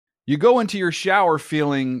You go into your shower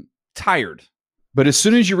feeling tired, but as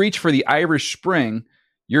soon as you reach for the Irish Spring,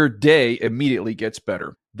 your day immediately gets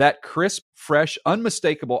better. That crisp, fresh,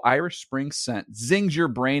 unmistakable Irish Spring scent zings your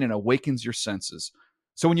brain and awakens your senses.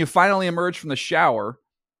 So when you finally emerge from the shower,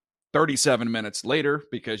 37 minutes later,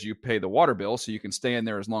 because you pay the water bill so you can stay in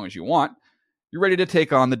there as long as you want, you're ready to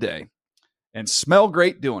take on the day. And smell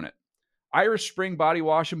great doing it. Irish Spring Body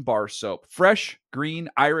Wash and Bar Soap. Fresh, green,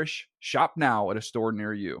 Irish. Shop now at a store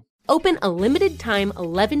near you. Open a limited-time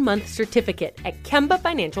 11-month certificate at Kemba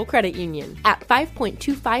Financial Credit Union. At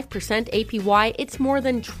 5.25% APY, it's more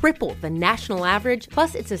than triple the national average,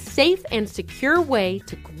 plus it's a safe and secure way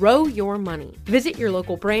to grow your money. Visit your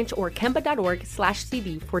local branch or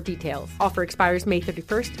kemba.org/CD for details. Offer expires May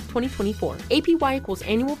 31st, 2024. APY equals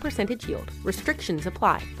annual percentage yield. Restrictions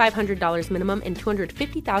apply. $500 minimum and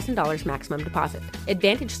 $250,000 maximum deposit.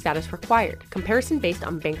 Advantage status required. Comparison based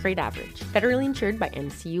on bank rate average. Federally insured by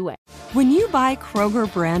NCUA. When you buy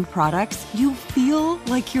Kroger brand products, you feel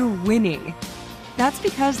like you're winning. That's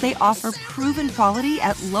because they offer proven quality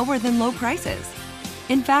at lower than low prices.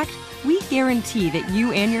 In fact, we guarantee that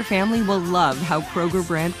you and your family will love how Kroger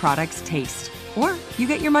brand products taste, or you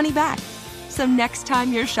get your money back. So next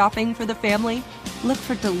time you're shopping for the family, look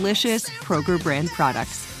for delicious Kroger brand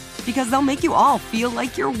products, because they'll make you all feel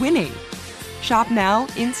like you're winning. Shop now,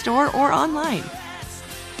 in-store, or online.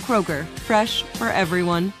 Kroger, fresh for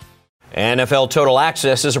everyone. NFL Total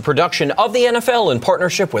Access is a production of the NFL in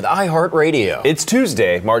partnership with iHeartRadio. It's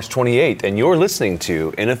Tuesday, March 28th, and you're listening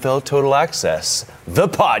to NFL Total Access, the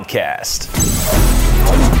podcast.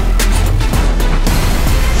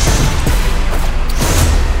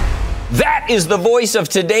 That is the voice of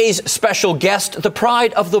today's special guest, the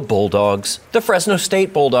pride of the Bulldogs, the Fresno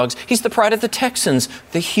State Bulldogs. He's the pride of the Texans,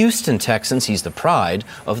 the Houston Texans. He's the pride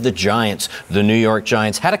of the Giants. The New York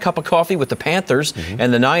Giants had a cup of coffee with the Panthers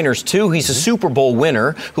and the Niners, too. He's a Super Bowl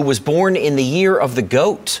winner who was born in the year of the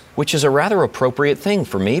GOAT, which is a rather appropriate thing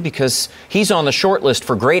for me because he's on the short list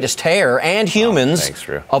for greatest hair and humans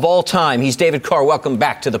of all time. He's David Carr. Welcome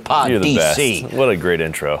back to the pod, You're the DC. Best. What a great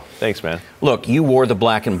intro. Thanks, man. Look, you wore the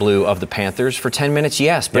black and blue of the Panthers for 10 minutes,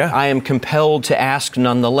 yes, but I am compelled to ask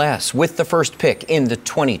nonetheless. With the first pick in the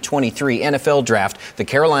 2023 NFL Draft, the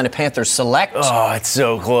Carolina Panthers select... Oh, it's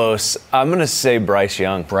so close. I'm going to say Bryce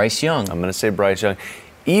Young. Bryce Young. I'm going to say Bryce Young.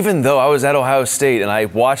 Even though I was at Ohio State and I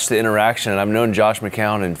watched the interaction, and I've known Josh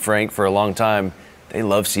McCown and Frank for a long time, they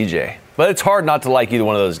love CJ. But it's hard not to like either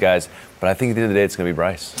one of those guys. But I think at the end of the day, it's going to be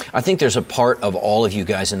Bryce. I think there's a part of all of you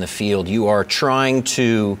guys in the field. You are trying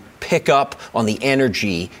to pick up on the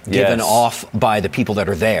energy given off by the people that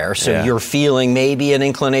are there. So you're feeling maybe an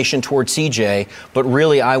inclination towards CJ. But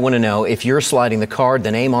really, I want to know, if you're sliding the card,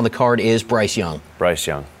 the name on the card is Bryce Young. Bryce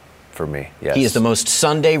Young, for me, yes. He is the most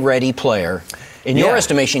Sunday-ready player. In your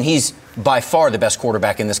estimation, he's by far the best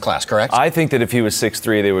quarterback in this class, correct? I think that if he was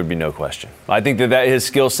 6'3", there would be no question. I think that his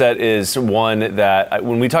skill set is one that,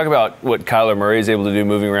 when we talk about what Kyler Murray is able to do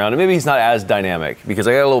moving around, and maybe he's not as dynamic, because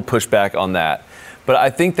I got a little pushback on that. But I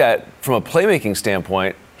think that from a playmaking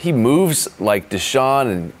standpoint, he moves like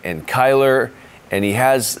Deshaun and Kyler, and he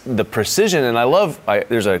has the precision. And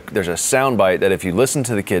there's a soundbite that if you listen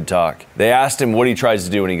to the kid talk, they asked him what he tries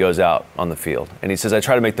to do when he goes out on the field. And he says, I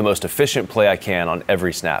try to make the most efficient play I can on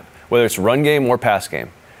every snap, whether it's run game or pass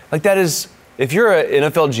game. Like that is, if you're an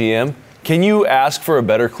NFL GM, can you ask for a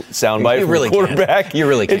better soundbite from a quarterback? You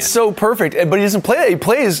really can. It's so perfect. But he doesn't play that. He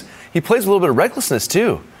plays with a little bit of recklessness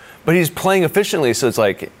too. But he's playing efficiently, so it's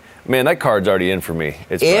like, man, that card's already in for me.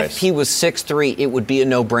 It's if Bryce. he was 6'3", it would be a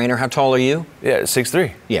no-brainer. How tall are you? Yeah,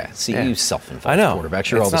 6'3". Yeah, see, you self-involved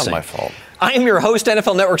quarterbacks. You're it's all the same. It's not my fault. I am your host,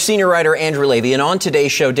 NFL Network senior writer Andrew Levy, and on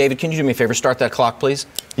today's show, David, can you do me a favor? Start that clock, please.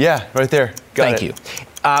 Yeah, right there. Thank you.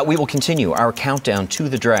 We will continue our countdown to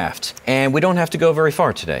the draft, and we don't have to go very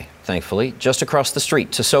far today, thankfully. Just across the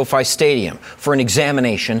street to SoFi Stadium for an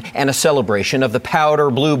examination and a celebration of the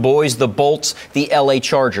powder blue boys, the Bolts, the LA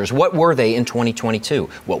Chargers. What were they in 2022?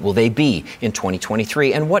 What will they be in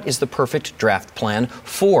 2023? And what is the perfect draft plan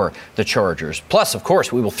for the Chargers? Plus, of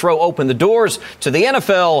course, we will throw open the doors to the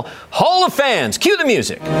NFL Hall of Fans. Cue the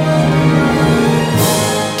music.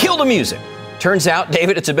 Kill the music. Turns out,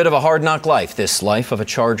 David, it's a bit of a hard knock life, this life of a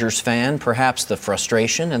Chargers fan. Perhaps the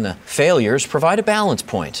frustration and the failures provide a balance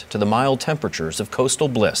point to the mild temperatures of coastal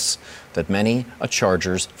bliss that many a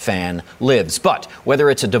Chargers fan lives. But whether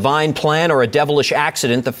it's a divine plan or a devilish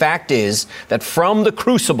accident, the fact is that from the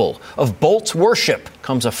crucible of Bolts worship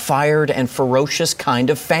comes a fired and ferocious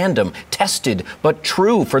kind of fandom, tested but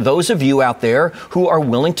true for those of you out there who are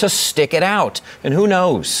willing to stick it out. And who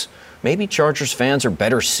knows? maybe Chargers fans are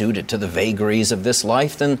better suited to the vagaries of this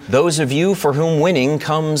life than those of you for whom winning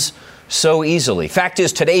comes so easily. Fact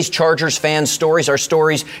is, today's Chargers fan stories are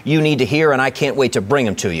stories you need to hear, and I can't wait to bring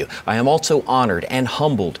them to you. I am also honored and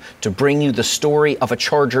humbled to bring you the story of a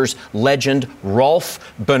Chargers legend,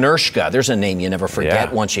 Rolf Benirschke. There's a name you never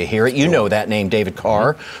forget once you hear it. You know that name, David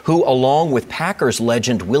Carr, who, along with Packers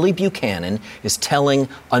legend Willie Buchanan, is telling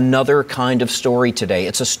another kind of story today.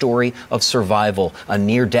 It's a story of survival, a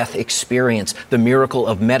near-death experience, the miracle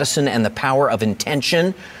of medicine and the power of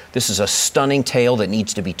intention. This is a stunning tale that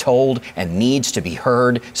needs to be told and needs to be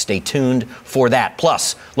heard. Stay tuned for that.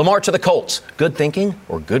 Plus, Lamar to the Colts. Good thinking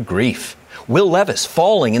or good grief? Will Levis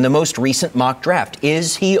falling in the most recent mock draft.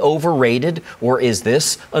 Is he overrated or is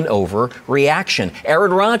this an overreaction?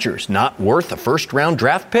 Aaron Rodgers, not worth a first-round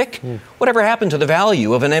draft pick? Whatever happened to the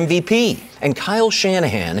value of an MVP? And Kyle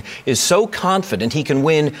Shanahan is so confident he can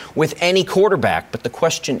win with any quarterback. But the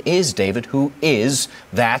question is, David, who is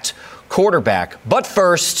that quarterback? But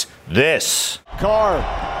first, this. Carr,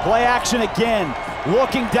 play action again,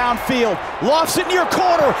 looking downfield, lofts it near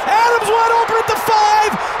corner, Adams wide open at the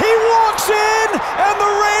 5, he walks in, and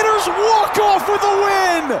the Raiders walk off with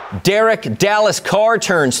a win! Derek Dallas Carr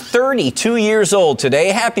turns 32 years old today.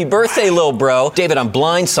 Happy birthday, little bro. David, I'm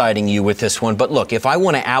blindsiding you with this one, but look, if I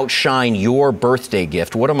want to outshine your birthday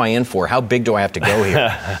gift, what am I in for? How big do I have to go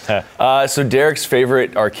here? So Derek's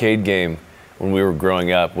favorite arcade game when we were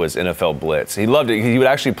growing up was NFL Blitz. He loved it. He would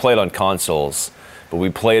actually play it on consoles, but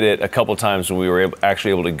we played it a couple times when we were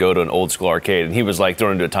actually able to go to an old school arcade, and he was like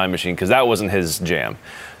thrown into a time machine because that wasn't his jam.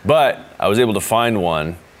 But I was able to find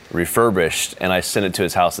one refurbished, and I sent it to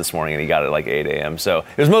his house this morning, and he got it at like 8 a.m. So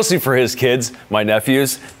it was mostly for his kids, my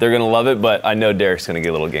nephews. They're going to love it, but I know Derek's going to get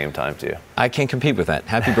a little game time too. I can't compete with that.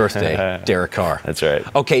 Happy birthday, Derek Carr. That's right.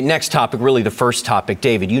 Okay, next topic, really the first topic.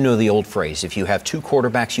 David, you know the old phrase, if you have two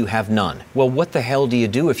quarterbacks, you have none. Well, what the hell do you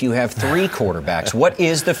do if you have three quarterbacks? What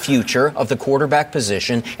is the future of the quarterback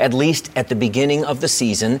position, at least at the beginning of the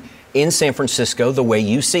season in San Francisco, the way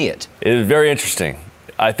you see it? It is very interesting.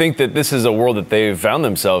 I think that this is a world that they've found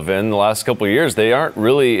themselves in the last couple of years. They aren't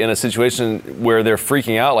really in a situation where they're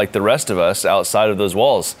freaking out like the rest of us outside of those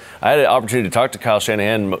walls. I had an opportunity to talk to Kyle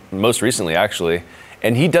Shanahan most recently, actually,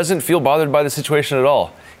 and he doesn't feel bothered by the situation at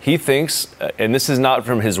all. He thinks, and this is not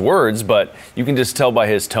from his words, but you can just tell by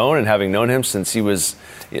his tone and having known him since he was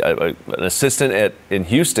an assistant in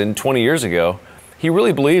Houston 20 years ago, he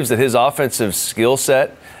really believes that his offensive skill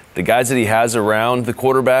set, the guys that he has around the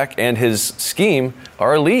quarterback and his scheme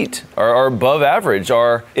are elite, are above average,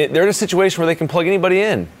 they're in a situation where they can plug anybody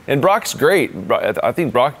in. And Brock's great. I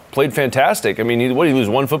think Brock played fantastic. I mean, he lose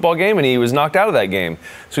one football game and he was knocked out of that game.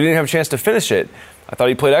 So he didn't have a chance to finish it. I thought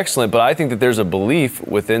he played excellent, but I think that there's a belief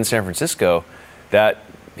within San Francisco that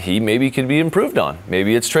he maybe could be improved on.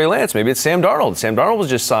 Maybe it's Trey Lance. Maybe it's Sam Darnold. Sam Darnold was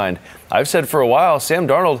just signed. I've said for a while, Sam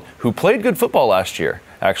Darnold, who played good football last year,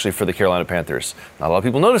 actually, for the Carolina Panthers. Not a lot of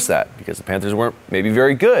people noticed that because the Panthers weren't maybe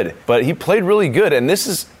very good, but he played really good. And this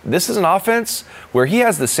is an offense where he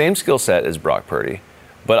has the same skill set as Brock Purdy,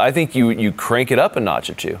 but I think you crank it up a notch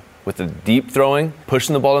or two with the deep throwing,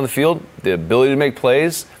 pushing the ball in the field, the ability to make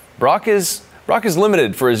plays. Brock is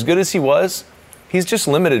limited for as good as he was. He's just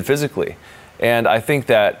limited physically. And I think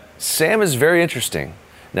that Sam is very interesting.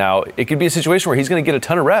 Now, it could be a situation where he's going to get a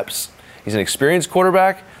ton of reps. He's an experienced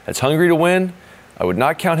quarterback that's hungry to win. I would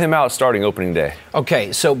not count him out starting opening day.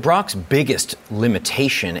 Okay, so Brock's biggest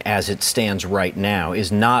limitation as it stands right now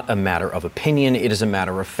is not a matter of opinion, it is a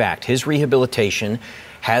matter of fact. His rehabilitation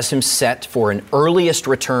has him set for an earliest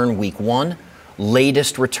return week 1,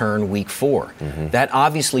 latest return week 4. That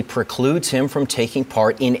obviously precludes him from taking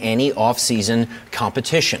part in any offseason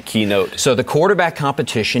competition. Keynote. So the quarterback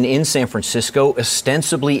competition in San Francisco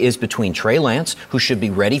ostensibly is between Trey Lance, who should be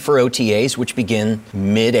ready for OTAs, which begin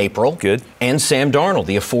mid-April. Good. And Sam Darnold,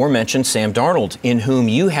 the aforementioned Sam Darnold, in whom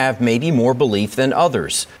you have maybe more belief than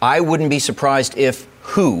others. I wouldn't be surprised if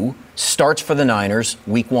who starts for the Niners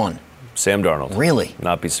week 1. Sam Darnold. Really?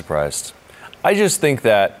 Not be surprised. I just think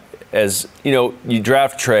that as, you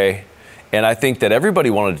draft Trey, and I think that everybody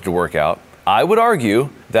wanted it to work out. I would argue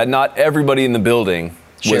that not everybody in the building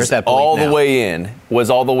shares that all now. the way in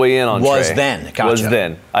on was Trey. Then. Gotcha. Was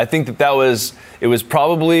then. I think it was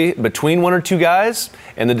probably between one or two guys,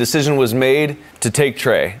 and the decision was made to take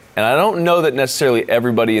Trey. And I don't know that necessarily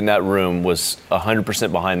everybody in that room was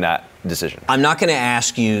 100% behind that decision. I'm not going to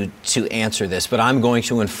ask you to answer this, but I'm going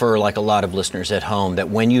to infer, like a lot of listeners at home, that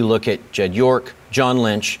when you look at Jed York, John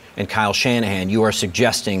Lynch, and Kyle Shanahan, you are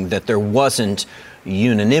suggesting that there wasn't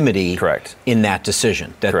unanimity Correct. in that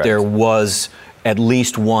decision, that Correct. there was at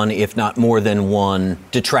least one, if not more than one,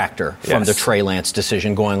 detractor from the Trey Lance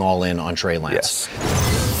decision, going all in on Trey Lance.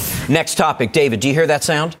 Yes. Next topic. David, do you hear that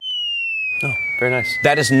sound? Oh, very nice.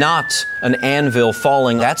 That is not an anvil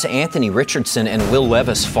falling. That's Anthony Richardson and Will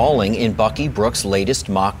Levis falling in Bucky Brooks' latest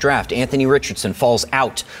mock draft. Anthony Richardson falls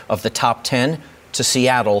out of the top 10 to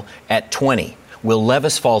Seattle at 20. Will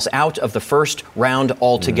Levis falls out of the first round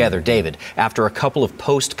altogether. David, after a couple of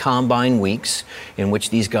post-combine weeks in which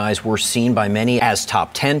these guys were seen by many as top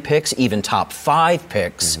 10 picks, even top 5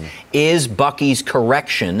 picks, is Bucky's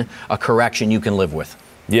correction a correction you can live with?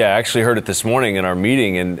 Yeah, I actually heard it this morning in our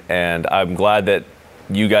meeting, and I'm glad that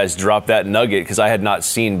you guys dropped that nugget because I had not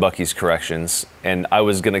seen Bucky's corrections, and I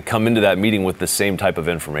was going to come into that meeting with the same type of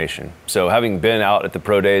information. So having been out at the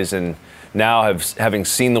pro days and now having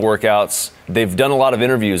seen the workouts, they've done a lot of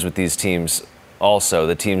interviews with these teams also,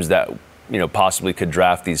 the teams that possibly could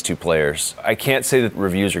draft these two players. I can't say that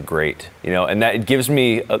reviews are great, and that it gives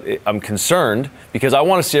me, I'm concerned because I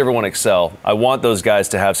want to see everyone excel. I want those guys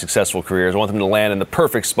to have successful careers. I want them to land in the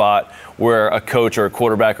perfect spot where a coach or a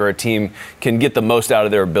quarterback or a team can get the most out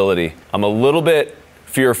of their ability. I'm a little bit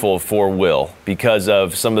fearful for Will because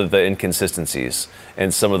of some of the inconsistencies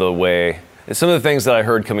and some of the things that I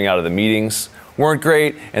heard coming out of the meetings weren't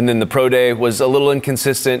great, and then the pro day was a little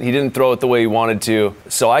inconsistent. He didn't throw it the way he wanted to,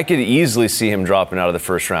 so I could easily see him dropping out of the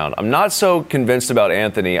first round. I'm not so convinced about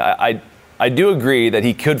Anthony. I do agree that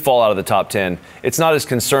he could fall out of the top 10. It's not as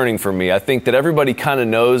concerning for me. I think that everybody kind of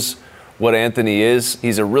knows what Anthony is.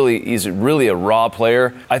 He's really a raw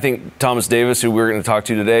player. I think Thomas Davis, who we're going to talk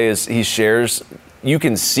to today, you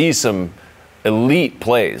can see some elite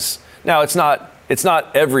plays. Now, it's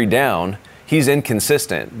not every down. He's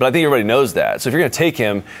inconsistent, but I think everybody knows that. So if you're going to take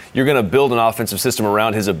him, you're going to build an offensive system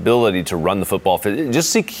around his ability to run the football.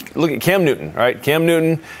 Just look at Cam Newton, all right? Cam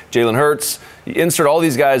Newton, Jalen Hurts. You insert all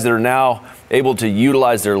these guys that are now able to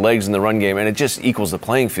utilize their legs in the run game, and it just equals the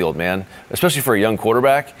playing field, man. Especially for a young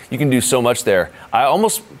quarterback, you can do so much there. I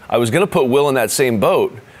was going to put Will in that same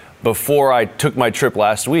boat before I took my trip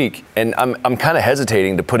last week, and I'm kind of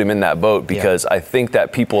hesitating to put him in that boat because I think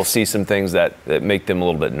that people see some things that make them a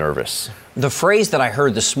little bit nervous. The phrase that I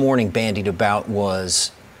heard this morning bandied about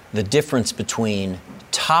was the difference between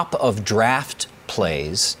top of draft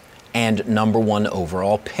plays and number one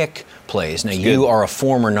overall pick plays. Now, you are a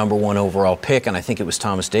former number one overall pick, and I think it was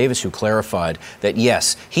Thomas Davis who clarified that,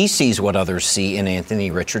 yes, he sees what others see in Anthony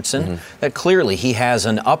Richardson, that clearly he has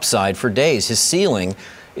an upside for days. His ceiling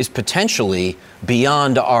is potentially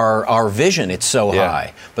beyond our vision. It's so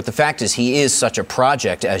high. But the fact is he is such a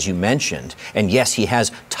project, as you mentioned. And yes, he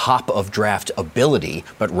has top of draft ability.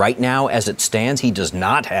 But right now, as it stands, he does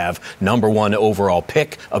not have number one overall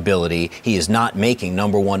pick ability. He is not making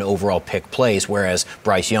number one overall pick plays, whereas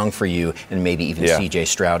Bryce Young for you and maybe even C.J.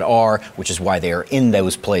 Stroud are, which is why they are in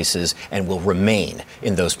those places and will remain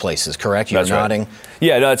in those places. Correct? You're nodding? Right.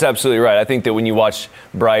 Yeah, no, that's absolutely right. I think that when you watch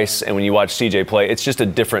Bryce and when you watch C.J. play, it's just a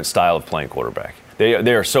different style of playing quarterback. They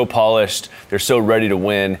are so polished. They're so ready to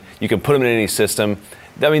win. You can put them in any system.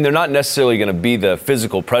 I mean, they're not necessarily going to be the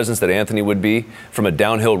physical presence that Anthony would be from a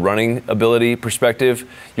downhill running ability perspective.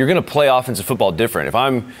 You're going to play offensive football different.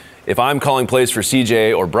 If I'm calling plays for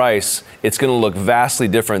CJ or Bryce, it's going to look vastly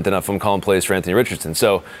different than if I'm calling plays for Anthony Richardson.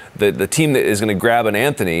 So the team that is going to grab an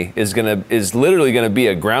Anthony is literally going to be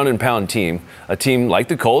a ground and pound team, a team like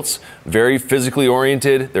the Colts, very physically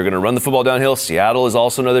oriented. They're going to run the football downhill. Seattle is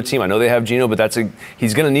also another team. I know they have Geno, but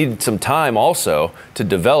he's going to need some time also to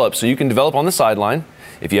develop. So you can develop on the sideline.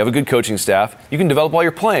 If you have a good coaching staff, you can develop while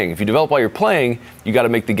you're playing. If you develop while you're playing, you got to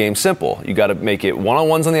make the game simple. You got to make it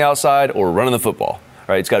one-on-ones on the outside or running the football.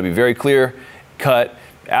 Right? It's got to be very clear, cut.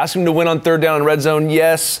 Ask him to win on third down in red zone,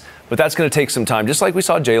 yes, but that's going to take some time. Just like we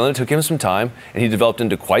saw Jalen, it took him some time, and he developed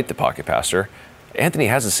into quite the pocket passer. Anthony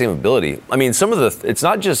has the same ability. I mean, it's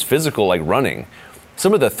not just physical like running.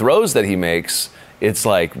 Some of the throws that he makes, it's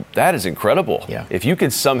like, that is incredible. Yeah. If you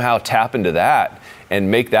could somehow tap into that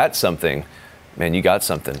and make that something, man, you got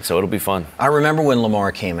something. So it'll be fun. I remember when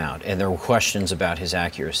Lamar came out and there were questions about his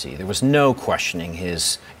accuracy. There was no questioning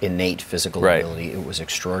his innate physical ability. It was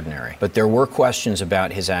extraordinary. But there were questions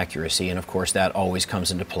about his accuracy. And of course, that always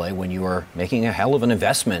comes into play when you are making a hell of an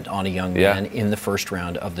investment on a young man in the first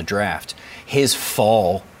round of the draft. His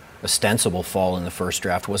ostensible fall in the first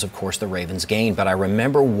draft was, of course, the Ravens' gain. But I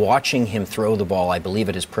remember watching him throw the ball, I believe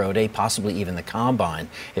at his pro day, possibly even the combine,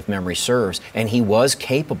 if memory serves. And he was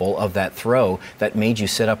capable of that throw that made you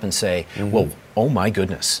sit up and say, well, oh my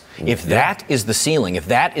goodness. If that is the ceiling, if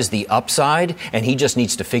that is the upside, and he just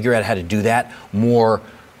needs to figure out how to do that more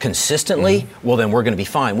consistently, well, then we're going to be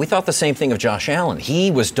fine. We thought the same thing of Josh Allen.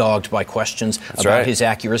 He was dogged by questions about his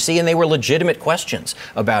accuracy, and they were legitimate questions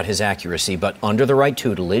about his accuracy. But under the right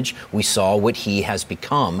tutelage, we saw what he has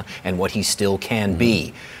become and what he still can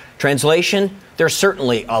be. Translation, there's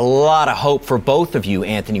certainly a lot of hope for both of you,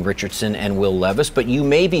 Anthony Richardson and Will Levis, but you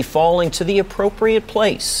may be falling to the appropriate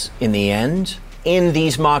place. In the end, in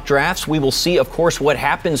these mock drafts, we will see, of course, what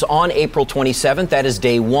happens on April 27th. That is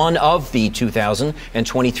day one of the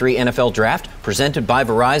 2023 NFL Draft, presented by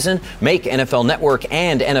Verizon. Make NFL Network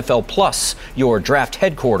and NFL Plus your draft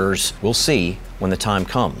headquarters. We'll see when the time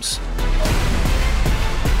comes.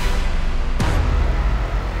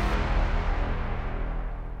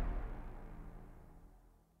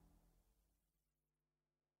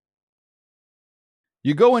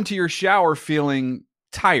 You go into your shower feeling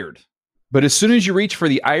tired, but as soon as you reach for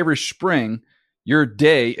the Irish Spring, your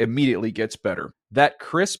day immediately gets better. That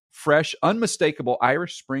crisp, fresh, unmistakable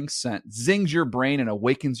Irish Spring scent zings your brain and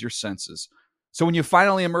awakens your senses. So when you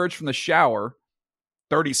finally emerge from the shower,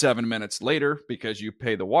 37 minutes later, because you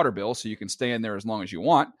pay the water bill so you can stay in there as long as you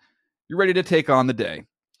want, you're ready to take on the day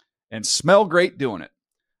and smell great doing it.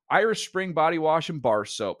 Irish Spring Body Wash and Bar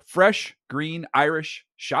Soap. Fresh, green, Irish.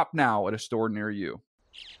 Shop now at a store near you.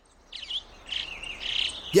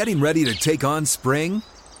 Getting ready to take on spring?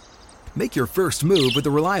 Make your first move with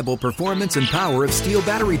the reliable performance and power of Steel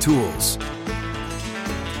battery tools.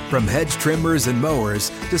 From hedge trimmers and mowers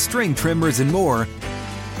to string trimmers and more,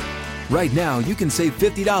 right now you can save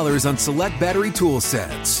 $50 on select battery tool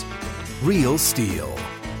sets. Real Steel.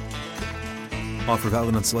 Offer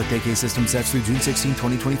valid on select AK system sets through June 16,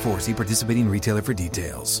 2024. See participating retailer for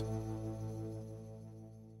details.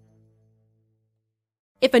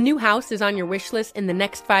 If a new house is on your wish list in the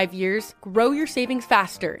next 5 years, grow your savings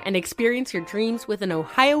faster and experience your dreams with an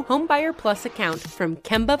Ohio Homebuyer Plus account from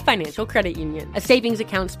Kemba Financial Credit Union. A savings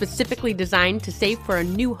account specifically designed to save for a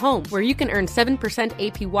new home, where you can earn 7%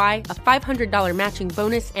 APY, a $500 matching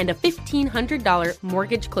bonus, and a $1,500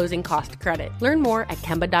 mortgage closing cost credit. Learn more at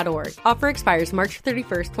Kemba.org. Offer expires March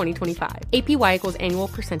 31st, 2025. APY equals annual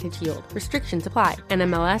percentage yield. Restrictions apply.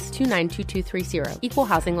 NMLS 292230. Equal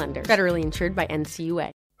housing lender. Federally insured by NCUA.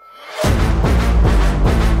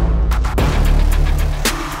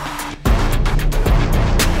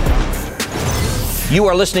 You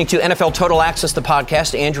are listening to NFL Total Access, the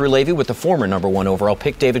podcast. Andrew Levy with the former number one overall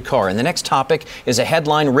pick, David Carr. And the next topic is a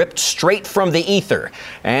headline ripped straight from the ether.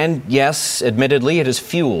 And yes, admittedly, it is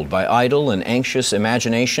fueled by idle and anxious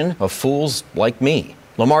imagination of fools like me.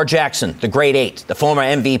 Lamar Jackson, the Great Eight, the former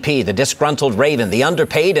MVP, the disgruntled Raven, the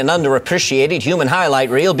underpaid and underappreciated human highlight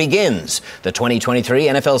reel begins the 2023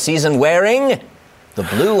 NFL season wearing the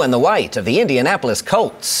blue and the white of the Indianapolis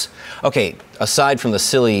Colts. Okay, aside from the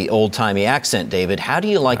silly old-timey accent, David, how do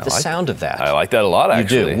you like the sound of that? I like that a lot,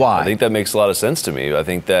 actually. You do? Why? I think that makes a lot of sense to me. I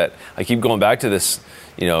think that I keep going back to this,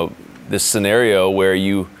 this scenario where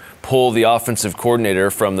you pull the offensive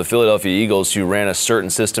coordinator from the Philadelphia Eagles who ran a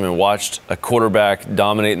certain system and watched a quarterback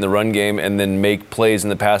dominate in the run game and then make plays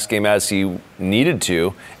in the pass game as he needed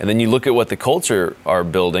to. And then you look at what the Colts are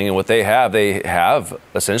building and what they have. They have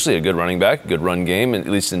essentially a good running back, good run game, at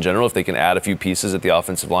least in general, if they can add a few pieces at the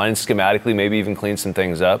offensive line, schematically maybe even clean some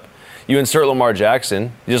things up. You insert Lamar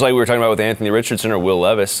Jackson, just like we were talking about with Anthony Richardson or Will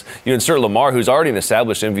Levis. You insert Lamar, who's already an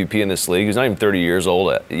established MVP in this league, who's not even 30 years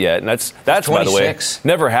old yet. And that's by the way,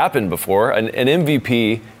 never happened before. An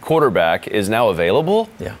MVP quarterback is now available.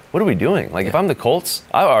 Yeah. What are we doing? If I'm the Colts,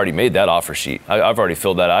 I've already made that offer sheet. I've already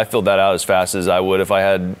filled that out. I filled that out as fast as I would if I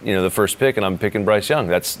had, the first pick and I'm picking Bryce Young.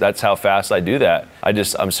 That's how fast I do that.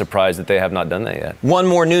 I'm surprised that they have not done that yet. One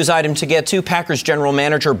more news item to get to. Packers general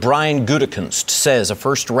manager Brian Gutekunst says a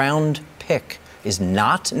first-round pick is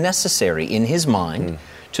not necessary in his mind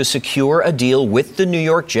to secure a deal with the New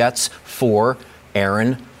York Jets for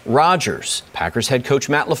Aaron Rodgers. Packers head coach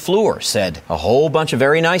Matt LaFleur said a whole bunch of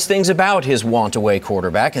very nice things about his want-away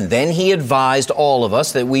quarterback, and then he advised all of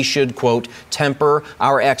us that we should, quote, temper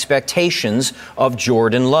our expectations of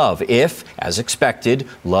Jordan Love if, as expected,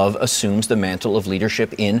 Love assumes the mantle of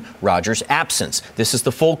leadership in Rodgers' absence. This is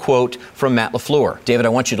the full quote from Matt LaFleur. David, I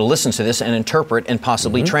want you to listen to this and interpret and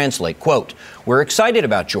possibly translate. Quote, we're excited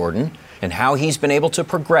about Jordan and how he's been able to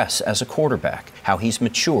progress as a quarterback, how he's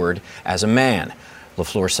matured as a man.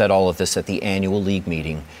 LaFleur said all of this at the annual league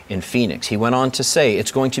meeting in Phoenix. He went on to say it's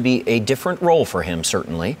going to be a different role for him,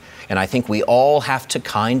 certainly, and I think we all have to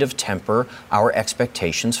kind of temper our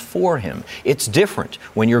expectations for him. It's different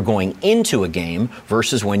when you're going into a game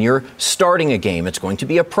versus when you're starting a game. It's going to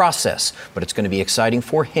be a process, but it's going to be exciting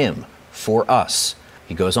for him, for us.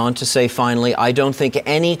 He goes on to say, finally, I don't think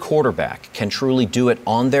any quarterback can truly do it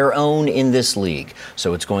on their own in this league.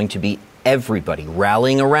 So it's going to be everybody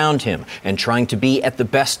rallying around him and trying to be at the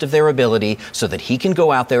best of their ability so that he can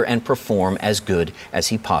go out there and perform as good as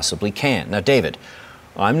he possibly can. Now, David,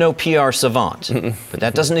 I'm no PR savant, but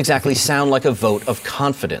that doesn't exactly sound like a vote of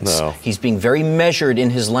confidence. No. He's being very measured in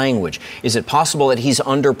his language. Is it possible that he's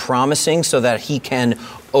under-promising so that he can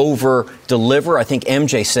over-deliver? I think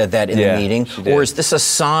MJ said that in the meeting. Or is this a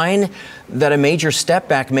sign that a major step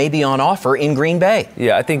back may be on offer in Green Bay?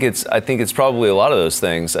 Yeah, I think it's probably a lot of those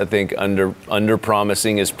things. I think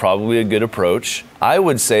under-promising is probably a good approach. I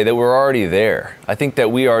would say that we're already there. I think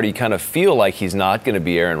that we already kind of feel like he's not going to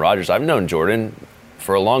be Aaron Rodgers. I've known Jordan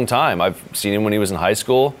for a long time. I've seen him when he was in high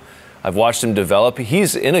school. I've watched him develop.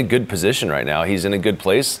 He's in a good position right now. He's in a good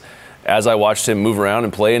place. As I watched him move around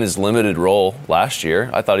and play in his limited role last year,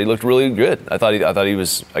 I thought he looked really good. I thought he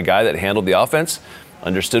was a guy that handled the offense,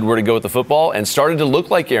 understood where to go with the football, and started to look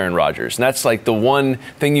like Aaron Rodgers. And that's like the one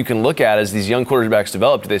thing you can look at as these young quarterbacks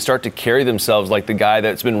develop. They start to carry themselves like the guy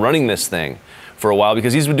that's been running this thing for a while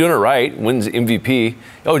because he's been doing it right, wins MVP.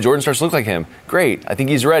 Oh, Jordan starts to look like him. Great. I think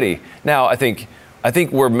he's ready. Now, I think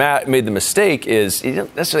where Matt made the mistake is you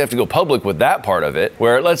don't necessarily have to go public with that part of it,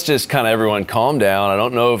 where let's just kind of everyone calm down. I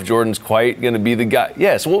don't know if Jordan's quite going to be the guy.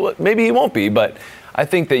 Yes, well, maybe he won't be, but I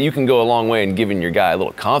think that you can go a long way in giving your guy a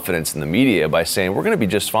little confidence in the media by saying, we're going to be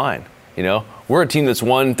just fine. You know, we're a team that's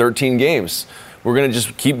won 13 games. We're going to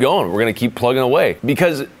just keep going. We're going to keep plugging away.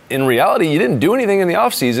 Because in reality, you didn't do anything in the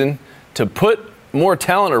offseason to put more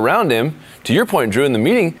talent around him. To your point, Drew, in the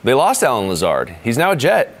meeting, they lost Alan Lazard. He's now a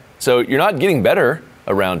Jet. So you're not getting better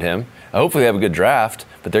around him. Hopefully they have a good draft,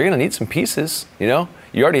 but they're going to need some pieces, you know?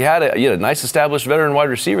 You already had a nice established veteran wide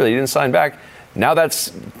receiver that you didn't sign back. Now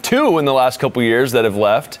that's 2 in the last couple years that have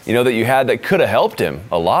left, you know, that you had that could have helped him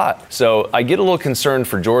a lot. So I get a little concerned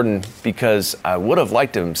for Jordan because I would have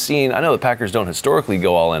liked him seen. I know the Packers don't historically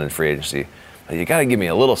go all in free agency. But you got to give me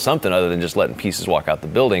a little something other than just letting pieces walk out the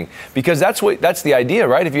building, because that's the idea,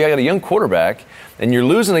 right? If you got a young quarterback and you're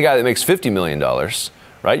losing a guy that makes $50 million,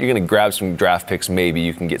 right? You're going to grab some draft picks. Maybe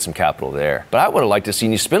you can get some capital there. But I would have liked to see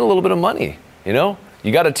you spend a little bit of money, you know?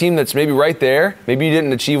 You got a team that's maybe right there. Maybe you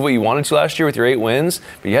didn't achieve what you wanted to last year with your 8 wins,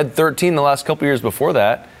 but you had 13 the last couple years before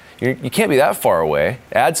that. You can't be that far away.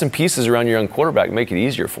 Add some pieces around your young quarterback and make it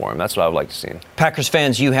easier for him. That's what I would like to see. Packers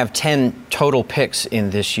fans, you have 10 total picks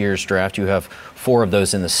in this year's draft. You have 4 of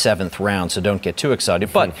those in the 7th round, so don't get too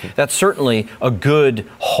excited. But that's certainly a good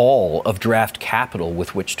haul of draft capital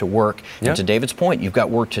with which to work. Yep. And to David's point, you've got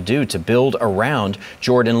work to do to build around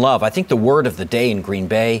Jordan Love. I think the word of the day in Green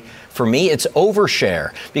Bay, for me, it's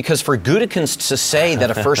overshare. Because for Gutekunst to say that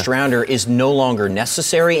a first-rounder is no longer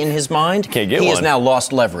necessary in his mind, he has now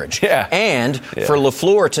lost leverage. Yeah. And for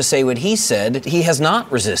LaFleur to say what he said, he has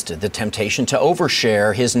not resisted the temptation to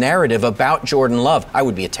overshare his narrative about Jordan Love. I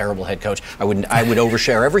would be a terrible head coach. I would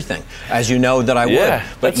overshare everything, as you know that I would.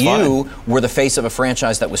 But you were the face of a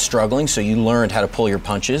franchise that was struggling, so you learned how to pull your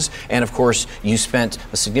punches. And, of course, you spent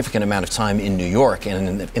a significant amount of time in New York.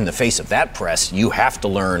 And in the face of that press, you have to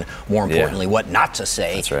learn, more importantly, what not to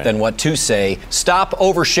say than what to say. Stop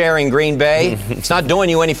oversharing, Green Bay. It's not doing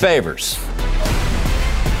you any favors.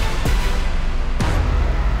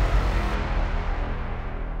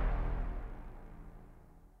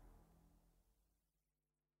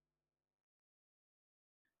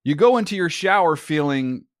 You go into your shower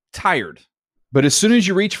feeling tired, but as soon as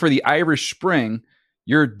you reach for the Irish Spring,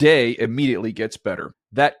 your day immediately gets better.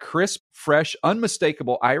 That crisp, fresh,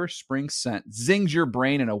 unmistakable Irish Spring scent zings your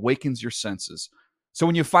brain and awakens your senses. So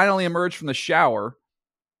when you finally emerge from the shower,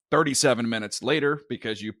 37 minutes later,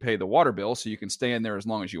 because you pay the water bill so you can stay in there as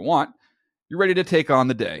long as you want, you're ready to take on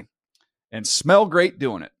the day and smell great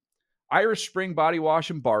doing it. Irish Spring Body Wash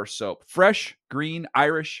and Bar Soap. Fresh, green,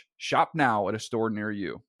 Irish. Shop now at a store near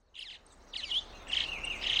you.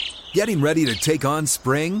 Getting ready to take on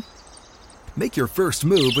spring? Make your first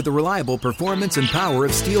move with the reliable performance and power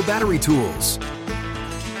of Steel battery tools.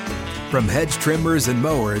 From hedge trimmers and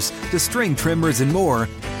mowers to string trimmers and more,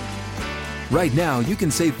 right now you can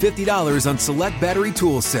save $50 on select battery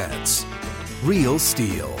tool sets. Real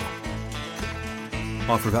Steel.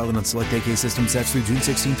 Offer valid on select AK system sets through June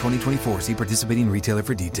 16, 2024. See participating retailer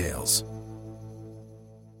for details.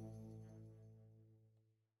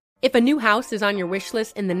 If a new house is on your wish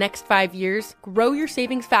list in the next 5 years, grow your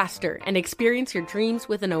savings faster and experience your dreams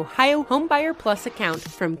with an Ohio Homebuyer Plus account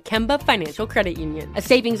from Kemba Financial Credit Union. A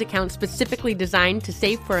savings account specifically designed to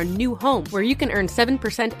save for a new home, where you can earn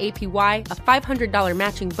 7% APY, a $500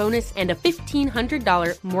 matching bonus, and a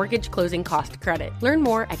 $1,500 mortgage closing cost credit. Learn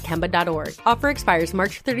more at Kemba.org. Offer expires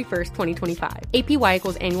March 31st, 2025. APY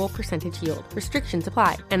equals annual percentage yield. Restrictions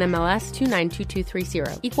apply. NMLS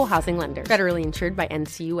 292230. Equal housing lender. Federally insured by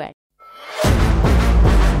NCUA.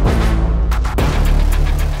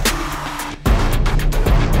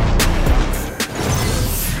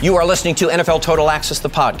 You are listening to NFL Total Access, the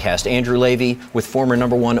podcast. Andrew Levy with former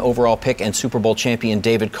number 1 overall pick and Super Bowl champion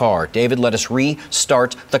David Carr. David, let us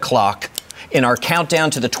restart the clock in our countdown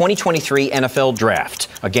to the 2023 NFL Draft.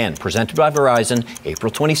 Again, presented by Verizon,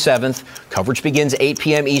 April 27th. Coverage begins 8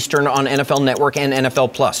 p.m. Eastern on NFL Network and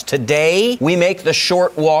NFL Plus. Today, we make the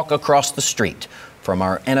short walk across the street from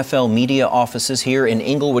our NFL media offices here in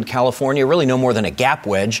Inglewood, California, really no more than a gap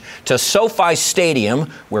wedge, to SoFi Stadium,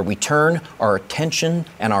 where we turn our attention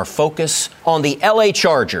and our focus on the LA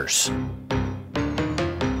Chargers.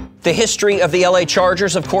 The history of the LA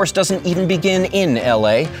Chargers, of course, doesn't even begin in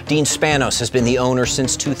LA. Dean Spanos has been the owner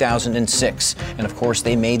since 2006. And of course,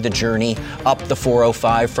 they made the journey up the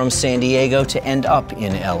 405 from San Diego to end up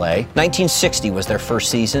in LA. 1960 was their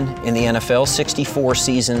first season in the NFL, 64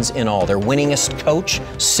 seasons in all. Their winningest coach,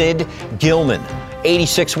 Sid Gilman,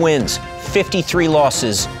 86 wins, 53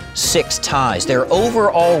 losses, 6 ties. Their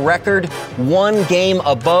overall record, 1 game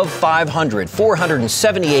above 500,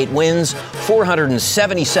 478 wins,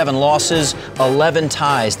 477 losses, 11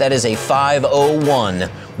 ties. That is a 501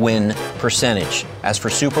 win percentage. As for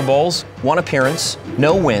Super Bowls, 1 appearance,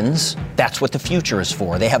 no wins. That's what the future is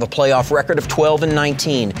for. They have a playoff record of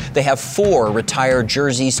 12-19. They have 4 retired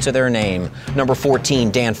jerseys to their name. Number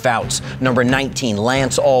 14, Dan Fouts. Number 19,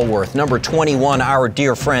 Lance Allworth. Number 21, our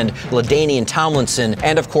dear friend, LaDainian Tomlinson.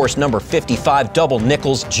 And of course, number 55, Double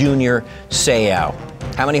Nichols Jr. Seau.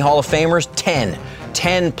 How many Hall of Famers? 10.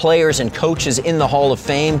 10 players and coaches in the Hall of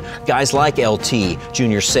Fame. Guys like LT,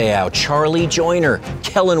 Junior Seau, Charlie Joyner,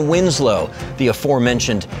 Kellen Winslow, the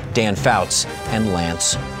aforementioned Dan Fouts, and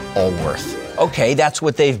Lance Allworth. Okay, that's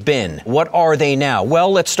what they've been. What are they now?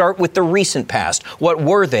 Well, let's start with the recent past. What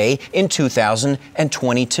were they in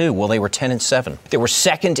 2022? Well, they were 10-7. They were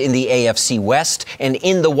second in the AFC West, and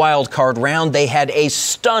in the wild card round, they had a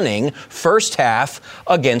stunning first half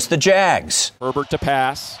against the Jags. Herbert to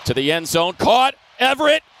pass to the end zone, caught.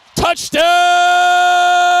 Everett, touchdown,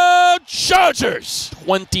 Chargers,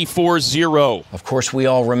 24-0. Of course, we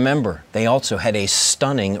all remember they also had a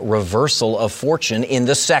stunning reversal of fortune in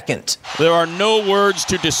the second. There are no words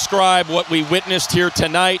to describe what we witnessed here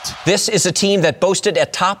tonight. This is a team that boasted a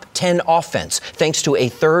top 10 offense thanks to a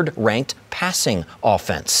third-ranked passing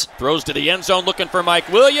offense. Throws to the end zone looking for Mike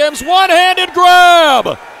Williams, one-handed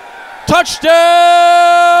grab.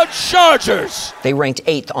 Touchdown, Chargers! They ranked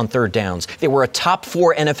 8th on third downs. They were a top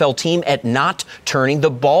 4 NFL team at not turning the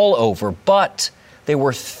ball over, but they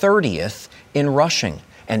were 30th in rushing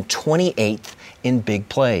and 28th in big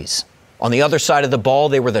plays. On the other side of the ball,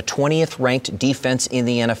 they were the 20th ranked defense in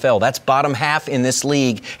the NFL. That's bottom half in this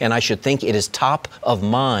league, and I should think it is top of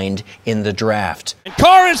mind in the draft. And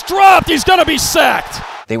Carr is dropped. He's going to be sacked.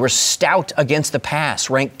 They were stout against the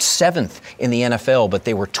pass, ranked 7th in the NFL, but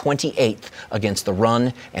they were 28th against the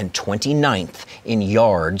run and 29th in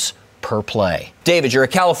yards per play. David, you're a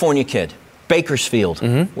California kid. Bakersfield,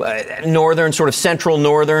 northern, sort of central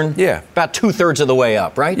northern. Yeah. About 2/3 of the way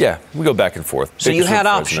up, right? Yeah, we go back and forth. So you had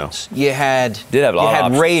options. You had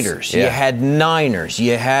Raiders, you had Niners,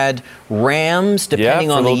 you had Rams,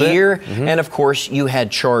 depending on the year, and of course you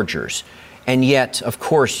had Chargers. And yet, of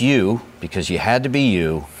course, you, because you had to be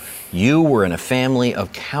you were in a family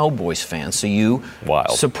of Cowboys fans, so you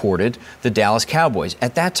supported the Dallas Cowboys.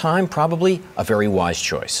 At that time, probably a very wise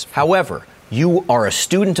choice. However, you are a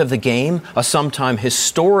student of the game, a sometime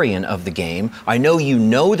historian of the game. I know you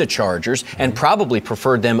know the Chargers and probably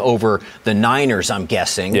preferred them over the Niners, I'm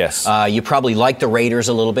guessing. Yes. You probably liked the Raiders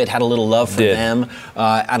a little bit, had a little love for them.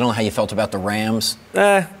 I don't know how you felt about the Rams.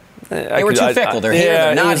 They were too fickle. They're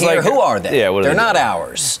here, they're not here. Who are they? Yeah, they're not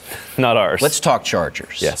ours. Not ours. Let's talk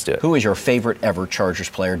Chargers. Yes, do it. Who is your favorite ever Chargers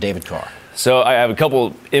player? David Carr. So I have a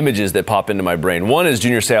couple images that pop into my brain. One is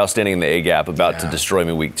Junior Seau standing in the A-gap about to destroy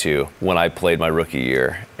me week 2 when I played my rookie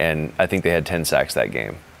year, and I think they had 10 sacks that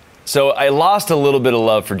game. So I lost a little bit of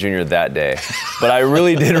love for Junior that day, but I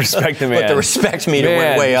really did respect the man. But the respect meter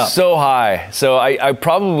went way up. So high. So I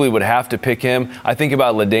probably would have to pick him. I think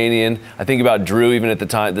about LaDainian. I think about Drew, even at the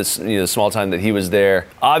time, the small time that he was there.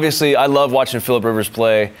 Obviously, I love watching Phillip Rivers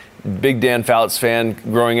play. big Dan Fouts fan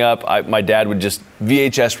growing up. My dad would just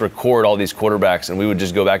VHS record all these quarterbacks, and we would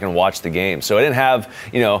just go back and watch the game. So I didn't have,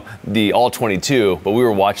 the all 22, but we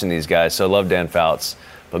were watching these guys. So I love Dan Fouts.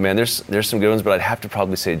 But man, there's some good ones. But I'd have to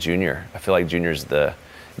probably say Junior. I feel like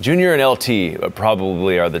Junior and LT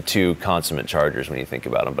probably are the two consummate Chargers when you think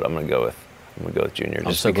about them. But I'm gonna go with Junior.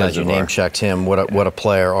 I'm so glad you name-checked him. What a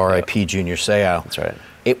player, R.I.P. Junior Seau. That's right.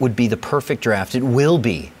 It would be the perfect draft. It will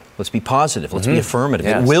be. Let's be positive. Let's be affirmative.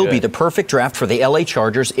 It will be the perfect draft for the LA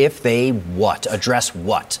Chargers if they address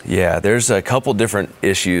what? Yeah, there's a couple different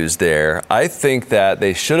issues there. I think that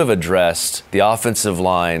they should have addressed the offensive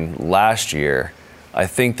line last year. I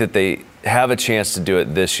think that they have a chance to do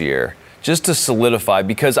it this year just to solidify,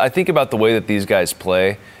 because I think about the way that these guys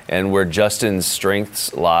play and where Justin's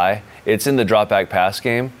strengths lie. It's in the drop back pass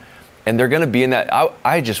game, and they're going to be in that.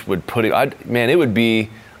 I just would put it, it would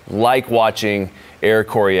be like watching Air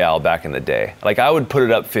Coryell back in the day. Like, I would put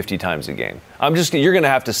it up 50 times a game. You're going to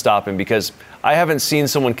have to stop him because I haven't seen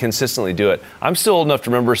someone consistently do it. I'm still old enough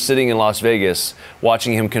to remember sitting in Las Vegas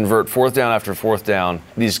watching him convert fourth down after fourth down,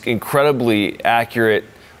 these incredibly accurate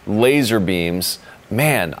laser beams.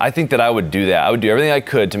 Man, I think that I would do that. I would do everything I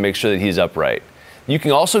could to make sure that he's upright. You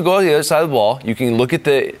can also go to the other side of the ball. You can look at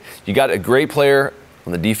you got a great player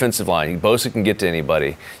on the defensive line. Bosa can get to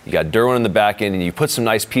anybody. You got Derwin in the back end, and you put some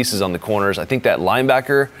nice pieces on the corners. I think that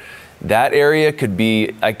linebacker, that area could be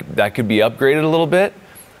upgraded a little bit.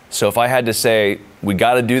 So if I had to say, we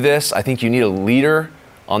got to do this, I think you need a leader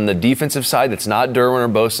on the defensive side that's not Derwin or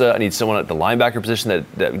Bosa. I need someone at the linebacker position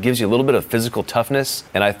that gives you a little bit of physical toughness.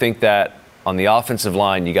 And I think that on the offensive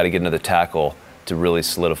line, you got to get another tackle to really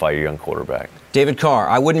solidify your young quarterback. David Carr,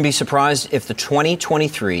 I wouldn't be surprised if the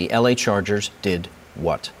 2023 LA Chargers did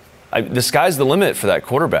what? The sky's the limit for that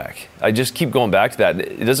quarterback. I just keep going back to that.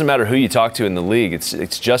 It doesn't matter who you talk to in the league.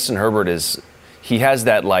 It's Justin Herbert he has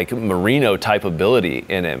that like Marino type ability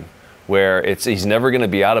in him where he's never going to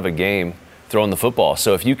be out of a game throwing the football.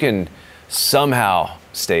 So if you can somehow,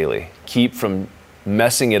 Staley, keep from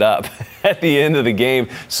messing it up at the end of the game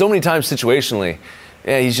so many times situationally,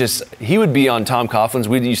 he would be on Tom Coughlin's.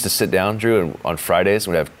 We used to sit down, Drew, and on Fridays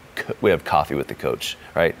we have coffee with the coach,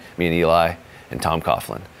 right? Me and Eli and Tom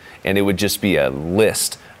Coughlin. And it would just be a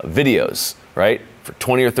list of videos, right, for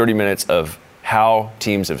 20 or 30 minutes of how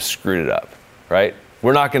teams have screwed it up, right?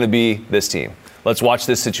 We're not going to be this team. Let's watch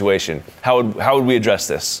this situation. How would we address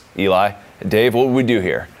this, Eli? Dave, what would we do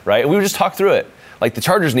here, right? And we would just talk through it. Like, the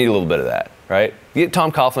Chargers need a little bit of that, right? Get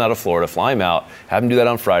Tom Coughlin out of Florida, fly him out, have him do that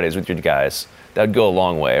on Fridays with your guys. That would go a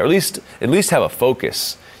long way. Or at least have a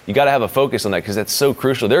focus. You got to have a focus on that because that's so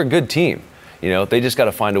crucial. They're a good team. They just got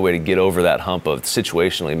to find a way to get over that hump of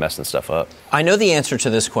situationally messing stuff up. I know the answer to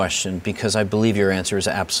this question because I believe your answer is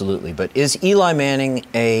absolutely. But is Eli Manning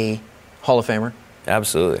a Hall of Famer?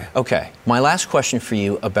 Absolutely. Okay. My last question for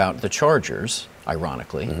you about the Chargers,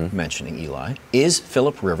 ironically, mentioning Eli, is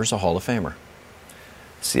Phillip Rivers a Hall of Famer?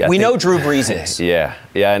 See, we know Drew Brees is. Yeah,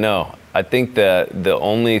 I know. I think the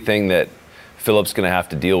only thing that Phillip's going to have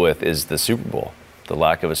to deal with is the Super Bowl, the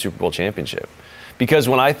lack of a Super Bowl championship. Because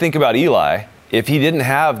when I think about Eli, if he didn't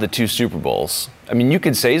have the 2 Super Bowls, I mean, you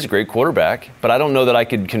could say he's a great quarterback, but I don't know that I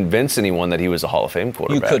could convince anyone that he was a Hall of Fame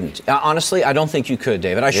quarterback. You couldn't. Honestly, I don't think you could,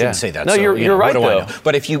 David. I shouldn't say that. No, you're right, though.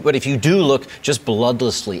 But if you do look just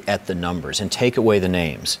bloodlessly at the numbers and take away the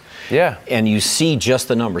names, and you see just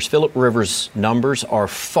the numbers, Phillip Rivers' numbers are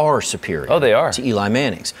far superior. Oh, they are. To Eli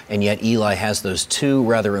Manning's. And yet Eli has those 2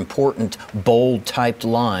 rather important, bold-typed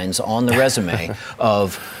lines on the resume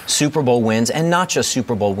of Super Bowl wins, and not just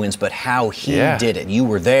Super Bowl wins, but how he did it. You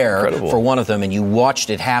were there for one of them, and you watched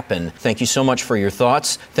it happen. Thank you so much for your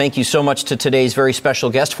thoughts. Thank you so much to today's very special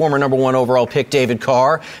guest, former #1 overall pick, David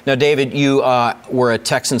Carr. Now, David, you were a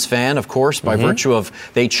Texans fan, of course, by virtue of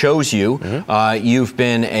they chose you. You've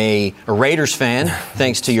been a Raiders fan,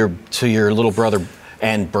 thanks to your little brother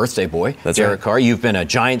and birthday boy, Derek Carr. You've been a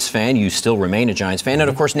Giants fan. You still remain a Giants fan. And,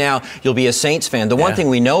 of course, now you'll be a Saints fan. The one thing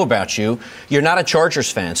we know about you, you're not a Chargers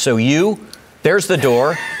fan. So there's the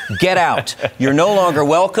door. Get out. You're no longer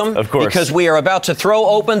welcome. Of course. Because we are about to throw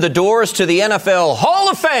open the doors to the NFL Hall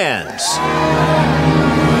of Fans.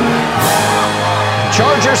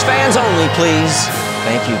 Chargers fans only, please.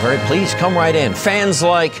 Thank you. Please come right in. Fans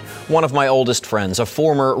like one of my oldest friends, a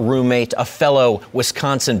former roommate, a fellow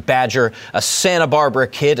Wisconsin Badger, a Santa Barbara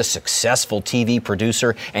kid, a successful TV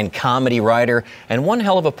producer and comedy writer, and one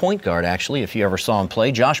hell of a point guard, actually, if you ever saw him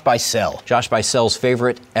play, Josh Bicel. Josh Bicel's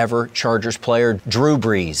favorite ever Chargers player, Drew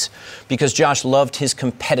Brees, because Josh loved his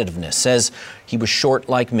competitiveness, says he was short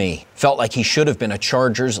like me, felt like he should have been a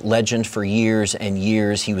Chargers legend for years and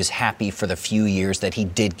years. He was happy for the few years that he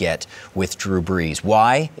did get with Drew Brees.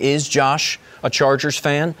 Why is Josh a Chargers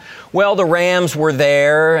fan? Well, the Rams were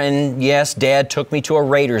there, and yes, Dad took me to a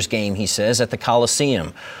Raiders game, he says, at the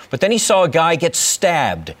Coliseum. But then he saw a guy get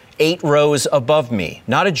stabbed 8 rows above me.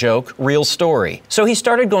 Not a joke, real story. So he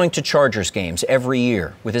started going to Chargers games every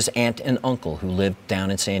year with his aunt and uncle who lived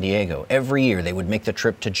down in San Diego. Every year they would make the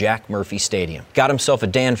trip to Jack Murphy Stadium. Got himself a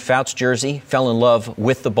Dan Fouts jersey, fell in love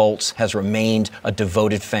with the Bolts, has remained a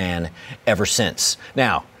devoted fan ever since.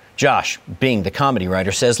 Now, Josh, being the comedy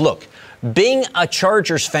writer, says, look, being a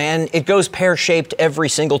Chargers fan, it goes pear-shaped every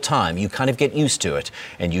single time. You kind of get used to it,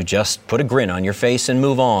 and you just put a grin on your face and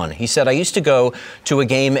move on. He said, I used to go to a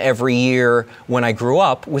game every year when I grew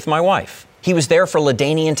up with my wife. He was there for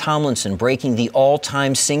LaDainian Tomlinson breaking the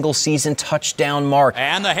all-time single-season touchdown mark.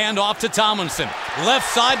 And the handoff to Tomlinson.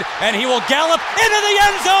 Left side, and he will gallop into the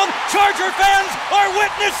end zone. Charger fans are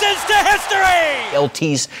witnesses to history!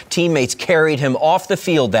 LT's teammates carried him off the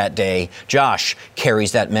field that day. Josh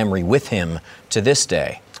carries that memory with him to this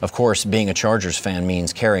day. Of course, being a Chargers fan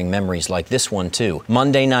means carrying memories like this one, too.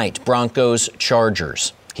 Monday night,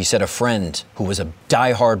 Broncos-Chargers. He said a friend who was a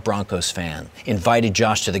diehard Broncos fan invited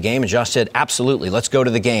Josh to the game, and Josh said, absolutely, let's go to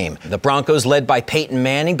the game. The Broncos led by Peyton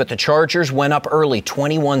Manning, but the Chargers went up early,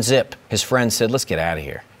 21-zip. His friend said, let's get out of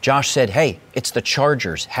here. Josh said, hey, it's the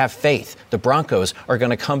Chargers. Have faith. The Broncos are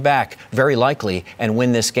going to come back, very likely, and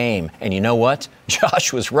win this game. And you know what?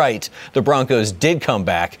 Josh was right. The Broncos did come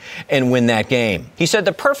back and win that game. He said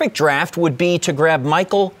the perfect draft would be to grab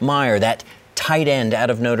Michael Mayer, that tight end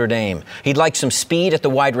out of Notre Dame. He'd like some speed at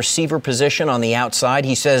the wide receiver position on the outside.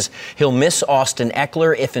 He says he'll miss Austin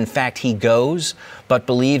Eckler if, in fact, he goes, but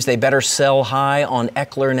believes they better sell high on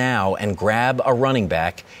Eckler now and grab a running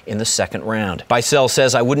back in the second round. Bicel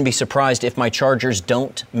says, I wouldn't be surprised if my Chargers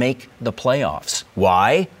don't make the playoffs.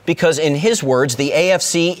 Why? Because, in his words, the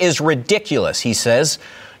AFC is ridiculous, he says.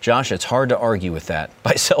 Josh, it's hard to argue with that.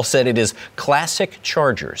 Bicel said it is classic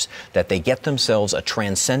Chargers that they get themselves a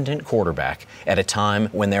transcendent quarterback at a time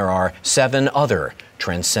when there are 7 other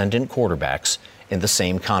transcendent quarterbacks in the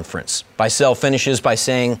same conference. Bicel finishes by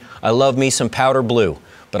saying, I love me some powder blue,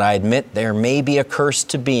 but I admit there may be a curse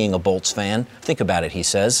to being a Bolts fan. Think about it, he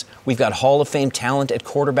says. We've got Hall of Fame talent at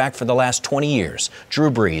quarterback for the last 20 years. Drew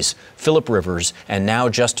Brees, Phillip Rivers, and now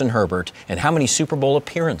Justin Herbert. And how many Super Bowl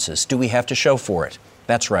appearances do we have to show for it?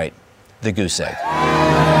 That's right, the goose egg.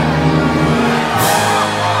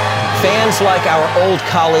 Fans like our old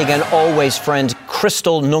colleague and always friend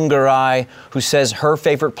Crystal Nungarai, who says her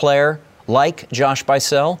favorite player, like Josh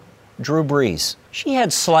Bicel, Drew Brees. She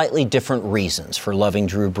had slightly different reasons for loving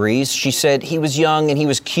Drew Brees. She said he was young and he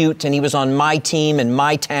was cute and he was on my team in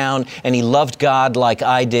my town and he loved God like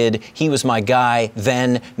I did. He was my guy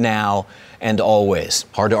then, now, and always.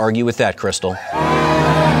 Hard to argue with that, Crystal.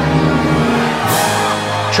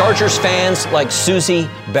 Chargers fans like Susie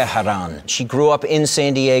Beharan. She grew up in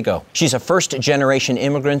San Diego. She's a first-generation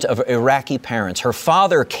immigrant of Iraqi parents. Her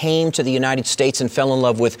father came to the United States and fell in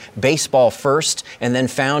love with baseball first and then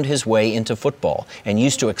found his way into football and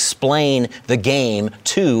used to explain the game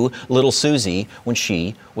to little Susie when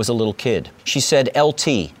she was a little kid. She said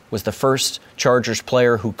LT was the first Chargers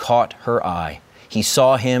player who caught her eye. He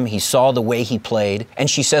saw him, he saw the way he played, and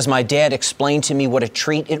she says, my dad explained to me what a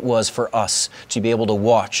treat it was for us to be able to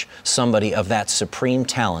watch somebody of that supreme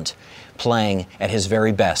talent playing at his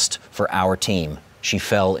very best for our team. She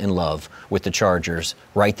fell in love with the Chargers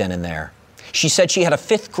right then and there. She said she had a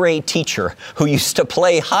 5th grade teacher who used to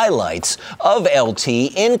play highlights of LT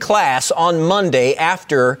in class on Monday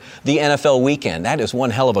after the NFL weekend. That is one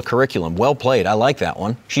hell of a curriculum. Well played. I like that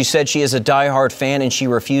one. She said she is a diehard fan and she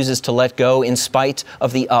refuses to let go in spite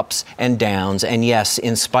of the ups and downs. And yes,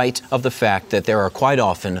 in spite of the fact that there are quite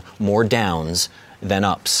often more downs than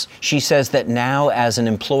ups. She says that now, as an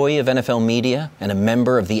employee of NFL media and a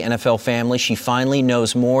member of the NFL family, she finally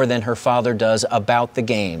knows more than her father does about the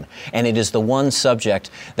game. And it is the one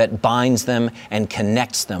subject that binds them and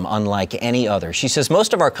connects them unlike any other. She says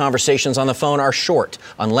most of our conversations on the phone are short,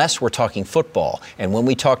 unless we're talking football. And when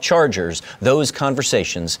we talk Chargers, those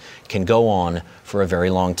conversations can go on for a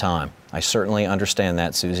very long time. I certainly understand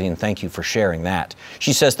that, Susie, and thank you for sharing that.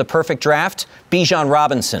 She says the perfect draft, Bijan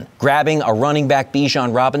Robinson. Grabbing a running back,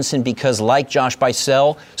 Bijan Robinson, because like Josh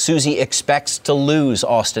Bicel, Susie expects to lose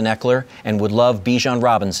Austin Eckler and would love Bijan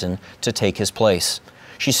Robinson to take his place.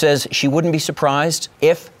 She says she wouldn't be surprised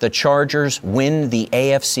if the Chargers win the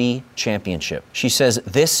AFC Championship. She says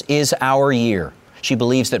this is our year. She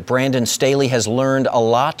believes that Brandon Staley has learned a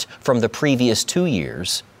lot from the previous 2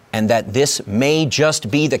 years, and that this may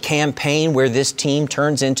just be the campaign where this team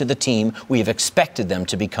turns into the team we have expected them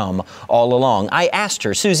to become all along. I asked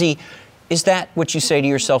her, Susie, is that what you say to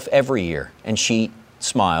yourself every year? And she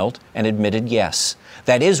smiled and admitted yes.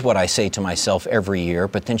 That is what I say to myself every year,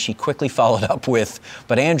 but then she quickly followed up with,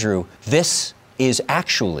 but Andrew, this is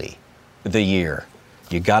actually the year.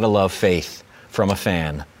 You gotta love faith from a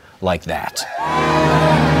fan like that.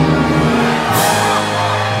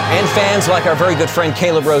 And fans like our very good friend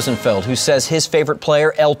Caleb Rosenfeld, who says his favorite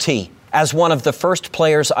player, LT. As one of the first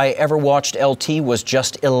players I ever watched, LT was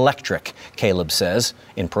just electric, Caleb says.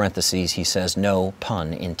 In parentheses, he says, no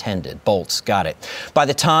pun intended. Bolts, got it. By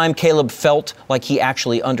the time Caleb felt like he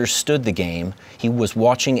actually understood the game, he was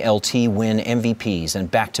watching LT win MVPs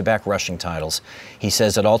and back-to-back rushing titles. He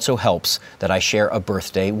says it also helps that I share a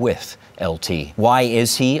birthday with LT. Why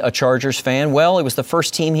is he a Chargers fan? Well, it was the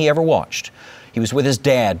first team he ever watched. He was with his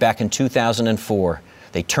dad back in 2004.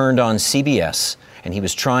 They turned on CBS, and he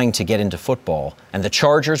was trying to get into football. And the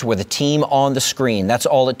Chargers were the team on the screen. That's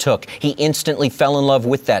all it took. He instantly fell in love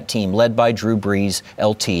with that team, led by Drew Brees,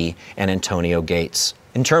 LT, and Antonio Gates.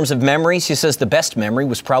 In terms of memories, he says the best memory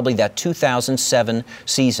was probably that 2007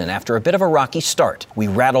 season. After a bit of a rocky start, we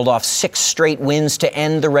rattled off 6 straight wins to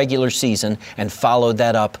end the regular season and followed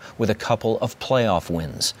that up with a couple of playoff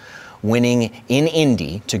wins, winning in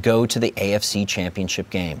Indy to go to the AFC Championship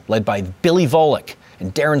game, led by Billy Volek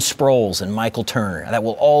and Darren Sproles and Michael Turner. That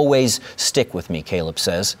will always stick with me, Caleb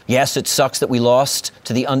says. Yes, it sucks that we lost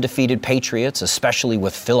to the undefeated Patriots, especially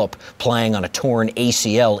with Phillip playing on a torn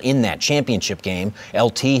ACL in that championship game.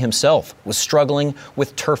 LT himself was struggling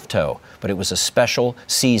with turf toe, but it was a special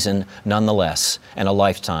season nonetheless and a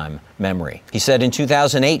lifetime memory. He said in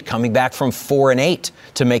 2008, coming back from 4-8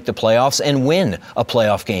 to make the playoffs and win a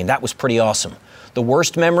playoff game. That was pretty awesome. The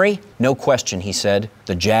worst memory? No question, he said,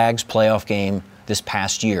 the Jags playoff game this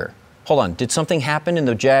past year. Hold on, did something happen in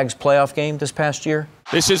the Jags playoff game this past year?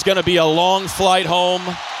 This is going to be a long flight home,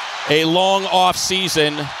 a long off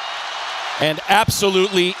season, and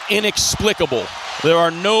absolutely inexplicable. There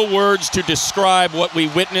are no words to describe what we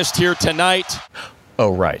witnessed here tonight.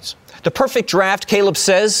 Oh, right. The perfect draft, Caleb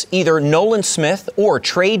says, either Nolan Smith or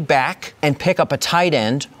trade back and pick up a tight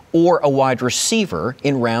end or a wide receiver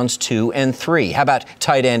in rounds 2 and 3. How about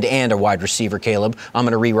tight end and a wide receiver, Caleb? I'm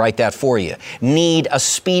going to rewrite that for you. Need a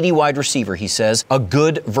speedy wide receiver, he says, a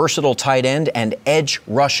good, versatile tight end, and edge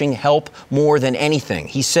rushing help more than anything.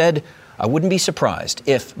 He said, I wouldn't be surprised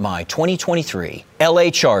if my 2023 LA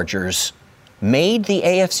Chargers made the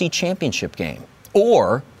AFC Championship game.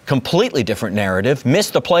 Or, completely different narrative,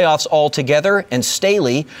 missed the playoffs altogether, and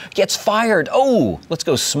Staley gets fired. Oh, let's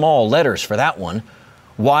go small letters for that one.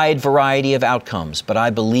 Wide variety of outcomes, but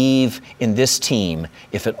I believe in this team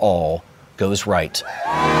if it all goes right.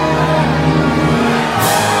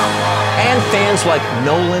 And fans like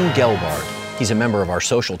Nolan Gelbard. He's a member of our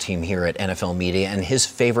social team here at NFL Media, and his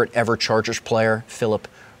favorite ever Chargers player, Phillip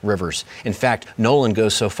Rivers. In fact, Nolan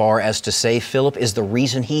goes so far as to say Phillip is the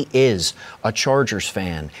reason he is a Chargers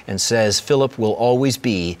fan, and says Phillip will always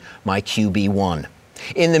be my QB1.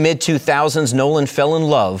 In the mid-2000s, Nolan fell in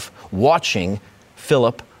love watching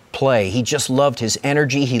Phillip play. He just loved his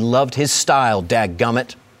energy. He loved his style,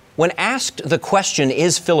 dadgummit. When asked the question,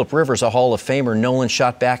 is Phillip Rivers a Hall of Famer, Nolan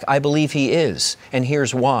shot back, I believe he is. And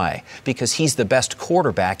here's why. Because he's the best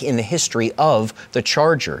quarterback in the history of the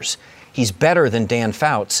Chargers. He's better than Dan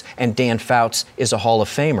Fouts, and Dan Fouts is a Hall of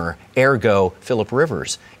Famer. Ergo, Phillip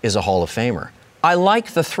Rivers is a Hall of Famer. I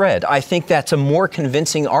like the thread. I think that's a more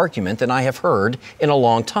convincing argument than I have heard in a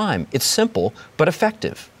long time. It's simple, but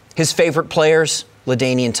effective. His favorite players?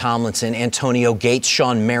 LaDainian Tomlinson, Antonio Gates,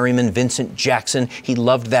 Sean Merriman, Vincent Jackson. He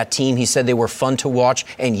loved that team. He said they were fun to watch,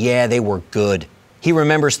 and yeah, they were good. He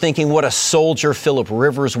remembers thinking what a soldier Phillip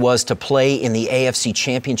Rivers was to play in the AFC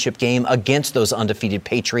Championship game against those undefeated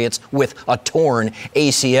Patriots with a torn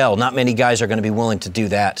ACL. Not many guys are going to be willing to do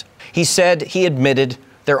that. He said he admitted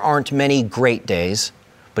there aren't many great days,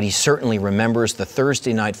 but he certainly remembers the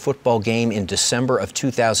Thursday night football game in December of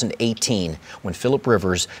 2018 when Phillip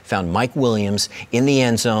Rivers found Mike Williams in the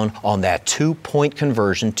end zone on that 2-point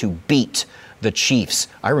conversion to beat the Chiefs.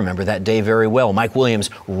 I remember that day very well. Mike Williams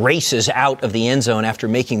races out of the end zone after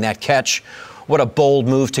making that catch. What a bold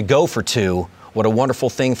move to go for 2. What a wonderful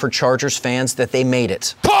thing for Chargers fans that they made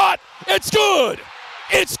it. Caught! It's good!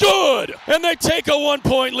 It's good! And they take a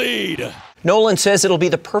 1-point lead. Nolan says it'll be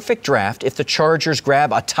the perfect draft if the Chargers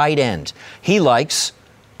grab a tight end. He likes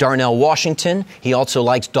Darnell Washington. He also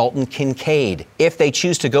likes Dalton Kincaid. If they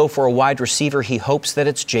choose to go for a wide receiver, he hopes that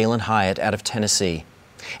it's Jalen Hyatt out of Tennessee.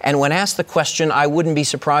 And when asked the question, I wouldn't be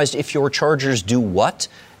surprised if your Chargers do what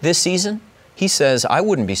this season? He says, I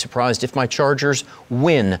wouldn't be surprised if my Chargers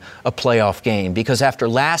win a playoff game, because after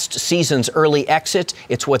last season's early exit,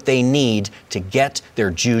 it's what they need to get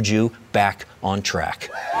their juju back on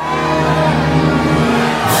track.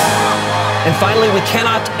 And finally, we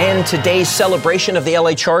cannot end today's celebration of the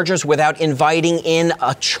LA Chargers without inviting in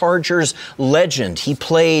a Chargers legend. He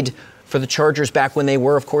played for the Chargers back when they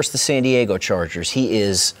were, of course, the San Diego Chargers. He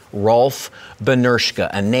is Rolf Benirschke,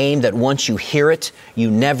 a name that once you hear it,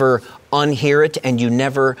 you never unhear it, and you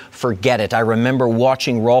never forget it. I remember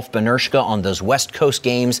watching Rolf Benirschke on those West Coast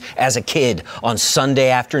games as a kid on Sunday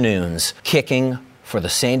afternoons, kicking for the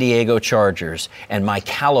San Diego Chargers, and my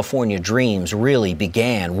California dreams really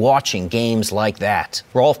began watching games like that.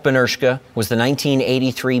 Rolf Benirschke was the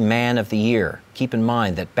 1983 Man of the Year. Keep in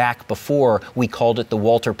mind that back before we called it the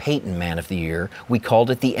Walter Payton Man of the Year, we called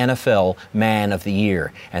it the NFL Man of the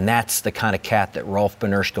Year, and that's the kind of cat that Rolf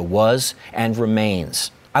Benirschke was and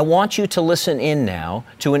remains. I want you to listen in now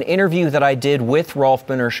to an interview that I did with Rolf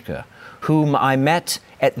Benirschke, whom I met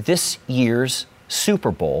at this year's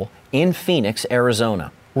Super Bowl in Phoenix,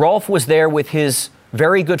 Arizona. Rolf was there with his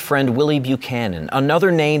very good friend Willie Buchanan, another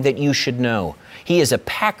name that you should know. He is a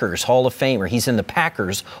Packers Hall of Famer. He's in the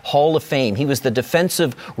Packers Hall of Fame. He was the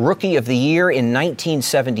Defensive Rookie of the Year in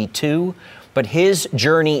 1972, but his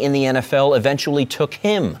journey in the NFL eventually took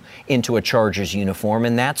him into a Chargers uniform,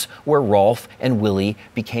 and that's where Rolf and Willie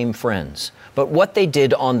became friends. But what they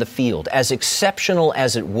did on the field, as exceptional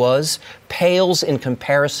as it was, pales in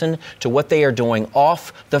comparison to what they are doing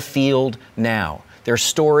off the field now. Their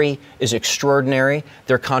story is extraordinary.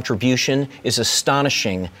 Their contribution is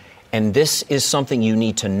astonishing. And this is something you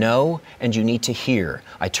need to know and you need to hear.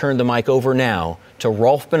 I turn the mic over now to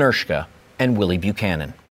Rolf Benirschke and Willie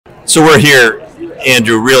Buchanan. So we're here,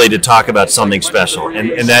 Andrew, really to talk about something special,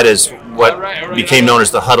 and that is what became known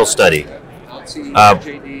as the Huddle Study. I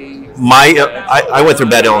went through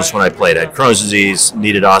bad illness when I played. I had Crohn's disease,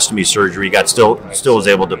 needed ostomy surgery, still was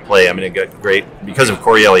able to play. I mean, it got great. Because of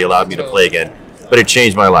Coryell, he allowed me to play again. But it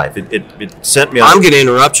changed my life. It sent me on. I'm going to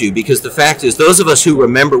interrupt you because the fact is, those of us who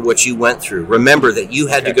remember what you went through, remember that you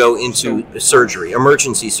had to go into surgery,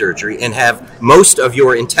 emergency surgery, and have most of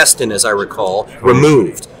your intestine, as I recall,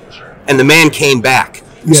 removed. And the man came back.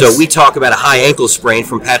 Yes. So we talk about a high ankle sprain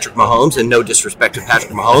from Patrick Mahomes, and no disrespect to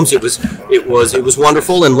Patrick Mahomes, it was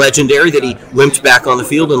wonderful and legendary that he limped back on the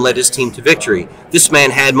field and led his team to victory. This man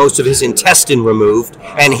had most of his intestine removed,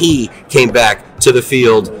 and he came back to the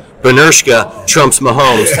field. Benirschke trumps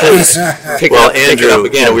Mahomes.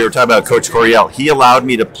 Andrew, we were talking about Coach Coryell. He allowed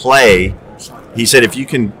me to play. He said, if you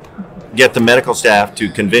can get the medical staff to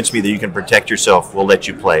convince me that you can protect yourself, we'll let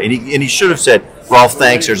you play. And he should have said, Rolf,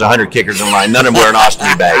 thanks, there's 100 kickers in line. None of them wear an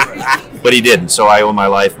ostomy bag. But he didn't, so I owe my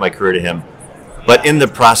life, my career to him. But in the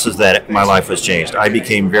process of that, my life was changed. I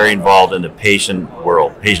became very involved in the patient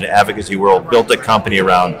world, patient advocacy world, built a company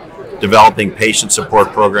around developing patient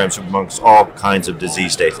support programs amongst all kinds of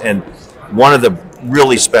disease states. And one of the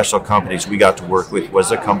really special companies we got to work with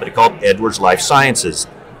was a company called Edwards Life Sciences.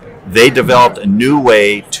 They developed a new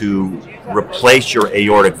way to replace your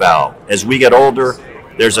aortic valve. As we get older,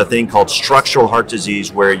 there's a thing called structural heart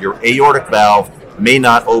disease where your aortic valve may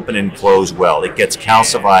not open and close well. It gets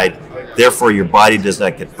calcified, therefore your body does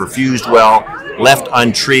not get perfused well. Left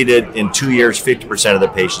untreated, in 2 years, 50% of the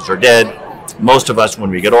patients are dead. Most of us,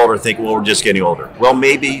 when we get older, think, well, we're just getting older. Well,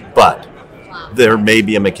 maybe, but there may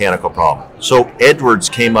be a mechanical problem. So Edwards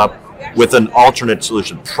came up with an alternate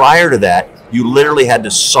solution. Prior to that, you literally had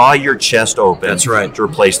to saw your chest open. That's right. To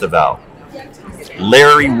replace the valve.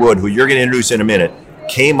 Larry Wood, who you're going to introduce in a minute,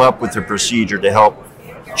 came up with a procedure to help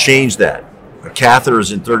change that. A catheter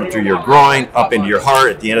is inserted through your groin, up into your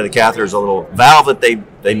heart. At the end of the catheter is a little valve that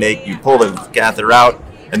they make. You pull the catheter out,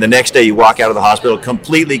 and the next day you walk out of the hospital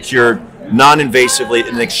completely cured, non-invasively,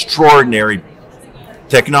 an extraordinary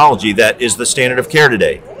technology that is the standard of care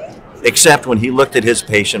today. Except when he looked at his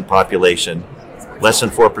patient population, less than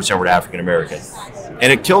 4% were African American.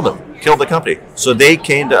 And it killed them, killed the company. So they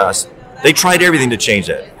came to us. They tried everything to change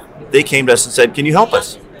that. They came to us and said, can you help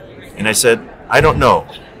us? And I said, I don't know.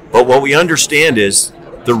 But what we understand is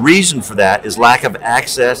the reason for that is lack of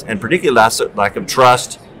access and particularly lack of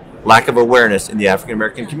trust, lack of awareness in the African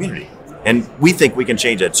American community. And we think we can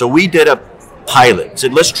change that. So we did a pilot.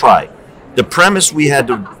 Said, let's try. The premise we had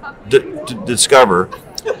to discover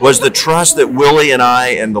was the trust that Willie and I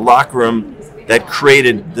and the locker room that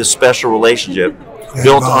created this special relationship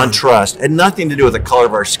built on trust. Had nothing to do with the color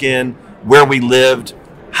of our skin, where we lived,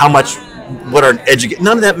 how much, what our education.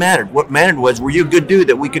 None of that mattered. What mattered was, were you a good dude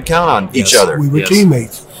that we could count on each other? We were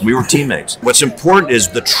teammates. We were teammates. What's important is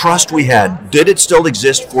the trust we had. Did it still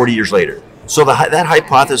exist 40 years later? So that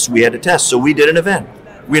hypothesis we had to test. So we did an event.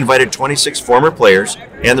 We invited 26 former players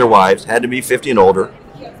and their wives, had to be 50 and older,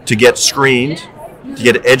 to get screened, to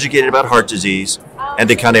get educated about heart disease, and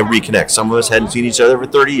to kind of reconnect. Some of us hadn't seen each other for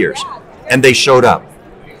 30 years. And they showed up.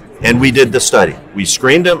 And we did the study. We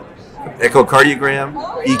screened them,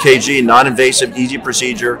 echocardiogram, EKG, non-invasive, easy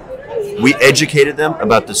procedure. We educated them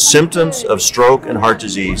about the symptoms of stroke and heart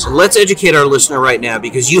disease. Let's educate our listener right now,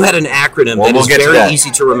 because you had an acronym that is very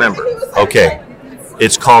easy to remember. Okay.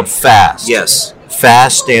 It's called FAST. Yes.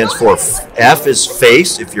 FAST stands for F is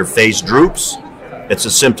face. If your face droops, it's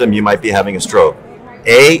a symptom you might be having a stroke.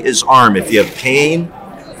 A is arm. If you have pain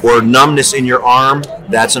or numbness in your arm,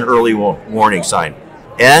 that's an early warning sign.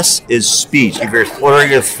 S is speech. If you're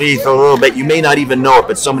slurring your speech a little bit, you may not even know it,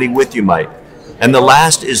 but somebody with you might. And the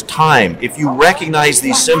last is time. If you recognize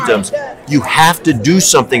these symptoms, you have to do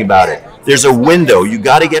something about it. There's a window. You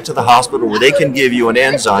got to get to the hospital where they can give you an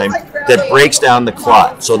enzyme that breaks down the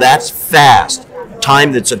clot. So that's FAST.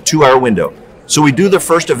 Time that's a 2-hour window. So we do the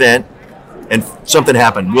first event, and something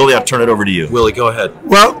happened. Willie, I'll turn it over to you. Willie, go ahead.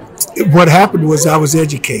 Well, what happened was I was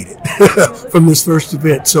educated from this first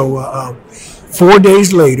event. So 4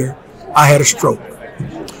 days later, I had a stroke.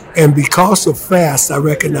 And because of FAST, I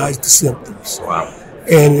recognized the symptoms. Wow.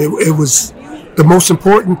 And it was the most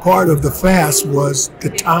important part of the FAST was the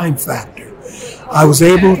time factor. I was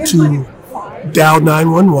able to dial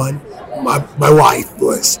 911, my wife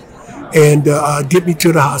was, and get me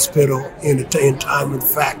to the hospital in time and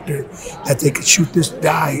factor that they could shoot this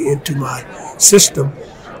dye into my system,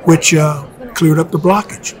 which cleared up the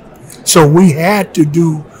blockage. So we had to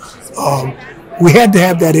do, we had to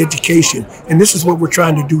have that education. And this is what we're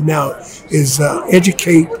trying to do now, is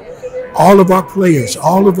educate all of our players,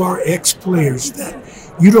 all of our ex-players, that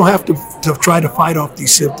you don't have to try to fight off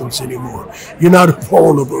these symptoms anymore. You're not as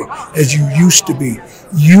vulnerable as you used to be.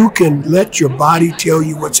 You can let your body tell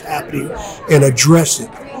you what's happening and address it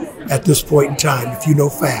at this point in time if you know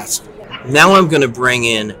FAST. Now I'm going to bring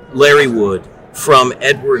in Larry Wood from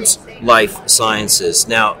Edwards Life Sciences.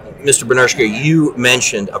 Now, Mr. Bernarski, you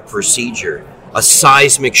mentioned a procedure, a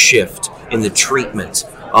seismic shift in the treatment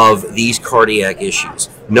of these cardiac issues.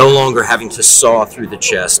 No longer having to saw through the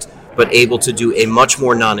chest, but able to do a much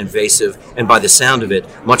more non-invasive, and by the sound of it,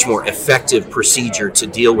 much more effective procedure to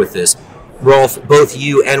deal with this. Rolf, both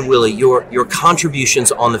you and Willie, your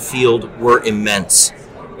contributions on the field were immense,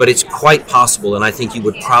 but it's quite possible, and I think you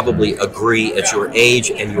would probably agree at your age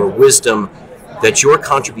and your wisdom, that your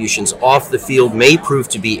contributions off the field may prove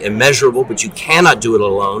to be immeasurable, but you cannot do it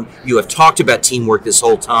alone. You have talked about teamwork this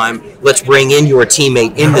whole time. Let's bring in your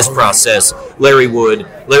teammate in this process, Larry Wood.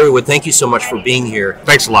 Larry Wood, thank you so much for being here.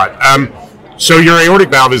 Thanks a lot. So your aortic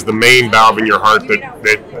valve is the main valve in your heart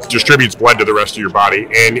that distributes blood to the rest of your body.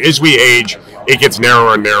 And as we age, it gets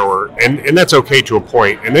narrower and narrower. And that's okay to a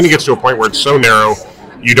point. And then it gets to a point where it's so narrow,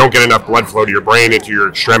 you don't get enough blood flow to your brain and to your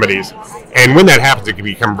extremities. And when that happens, it can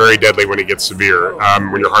become very deadly when it gets severe,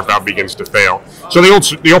 when your heart valve begins to fail. So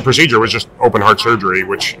the old procedure was just open heart surgery,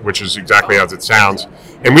 which is exactly as it sounds.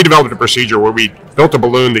 And we developed a procedure where we built a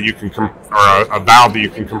balloon that you can, a valve that you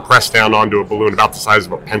can compress down onto a balloon about the size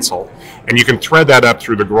of a pencil. And you can thread that up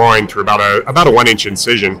through the groin through about a 1-inch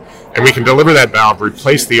incision. And we can deliver that valve,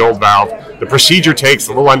 replace the old valve. The procedure takes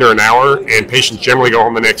a little under an hour, and patients generally go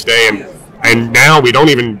home the next day. And now we don't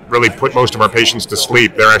even really put most of our patients to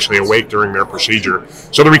sleep. They're actually awake during their procedure.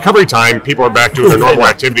 So the recovery time, people are back doing their normal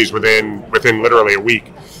activities within literally a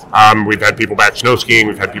week. We've had people back snow skiing.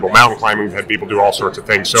 We've had people mountain climbing. We've had people do all sorts of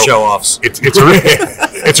things. So show-offs.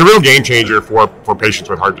 It's a real game changer for patients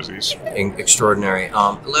with heart disease. Extraordinary.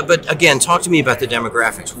 But again, talk to me about the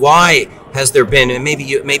demographics. Why has there been, and maybe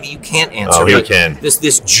you can't answer, you can.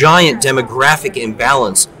 This giant demographic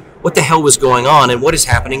imbalance? What the hell was going on, and what is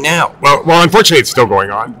happening now? Well, unfortunately, it's still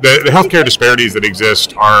going on. The healthcare disparities that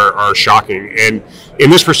exist are shocking. And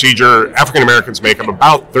in this procedure, African Americans make up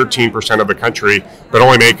about 13% of the country, but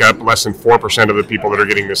only make up less than 4% of the people that are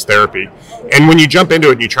getting this therapy. And when you jump into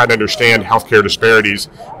it and you try to understand healthcare disparities,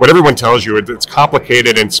 what everyone tells you is it's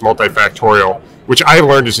complicated and it's multifactorial, which I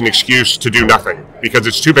learned is an excuse to do nothing because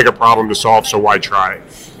it's too big a problem to solve, so why try?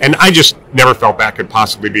 And I just never felt that could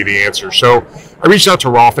possibly be the answer. So I reached out to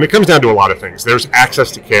Rolf, and it comes down to a lot of things. There's access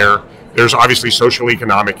to care, There's obviously social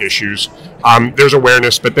economic issues. There's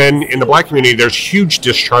awareness, but then in the Black community, there's huge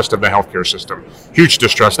distrust of the healthcare system. Huge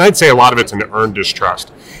distrust. And I'd say a lot of it's an earned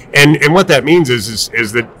distrust. And what that means is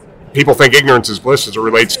that people think ignorance is bliss as it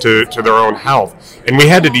relates to their own health. And we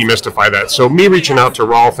had to demystify that. So me reaching out to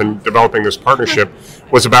Rolf and developing this partnership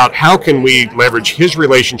was about how can we leverage his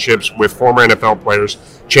relationships with former NFL players,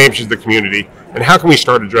 champions of the community, and how can we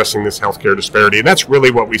start addressing this healthcare disparity? And that's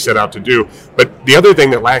really what we set out to do. But the other thing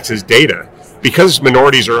that lacks is data. Because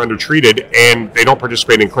minorities are undertreated and they don't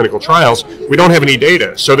participate in clinical trials, we don't have any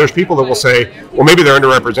data. So there's people that will say, well, maybe they're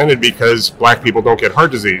underrepresented because Black people don't get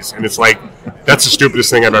heart disease. And it's like, that's the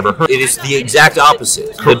stupidest thing I've ever heard. It is the exact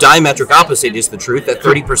opposite. The diametric opposite is the truth, that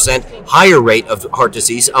 30% higher rate of heart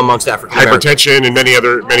disease amongst African Americans. Hypertension and many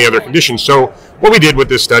other conditions. So what we did with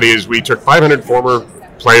this study is we took 500 former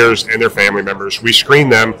players and their family members. We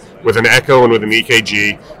screened them with an echo and with an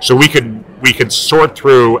EKG so we could sort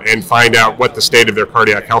through and find out what the state of their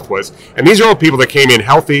cardiac health was. And these are all people that came in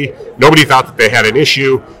healthy. Nobody thought that they had an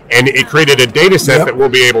issue. And it created a data set that we'll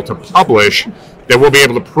be able to publish, that we'll be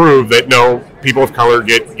able to prove that no, people of color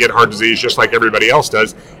get heart disease just like everybody else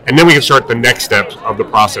does. And then we can start the next steps of the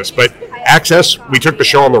process. But access, we took the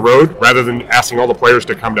show on the road. Rather than asking all the players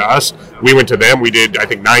to come to us, we went to them. We did, I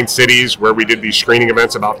think, 9 cities where we did these screening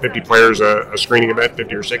events, about 50 players a screening event,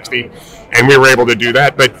 50 or 60. And we were able to do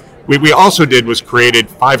that. But we also did was created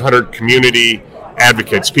 500 community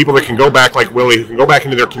advocates, people that can go back like Willie, who can go back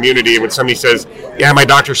into their community, and when somebody says, yeah, my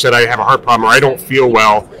doctor said I have a heart problem or I don't feel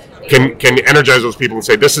well, can energize those people and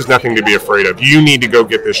say, this is nothing to be afraid of. You need to go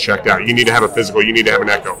get this checked out. You need to have a physical. You need to have an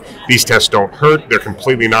echo. These tests don't hurt. They're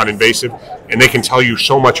completely non-invasive, and they can tell you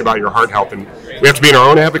so much about your heart health. And we have to be our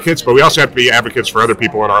own advocates, but we also have to be advocates for other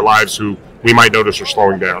people in our lives who we might notice are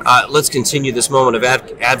slowing down. Let's continue this moment of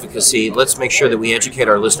advocacy. Let's make sure that we educate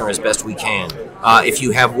our listener as best we can. If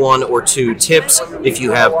you have 1 or 2 tips, if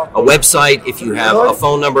you have a website, if you have a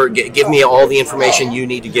phone number, give me all the information you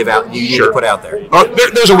need to give out. You need to put out there.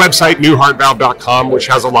 There's a website, newheartvalve.com, which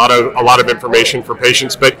has a lot of information for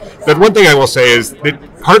patients. But one thing I will say is that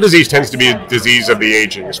heart disease tends to be a disease of the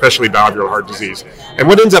aging, especially valvular heart disease. And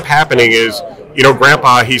what ends up happening is,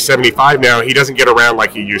 Grandpa, he's 75 now. He doesn't get around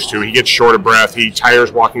like he used to. He gets short of breath. He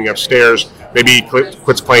tires walking upstairs. Maybe he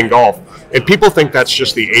quits playing golf. And people think that's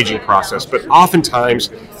just the aging process. But oftentimes,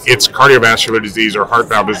 it's cardiovascular disease or heart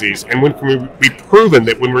valve disease. And we've proven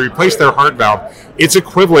that when we replace their heart valve, it's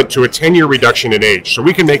equivalent to a 10-year reduction in age. So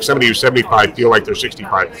we can make somebody who's 75 feel like they're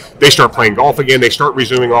 65. They start playing golf again. They start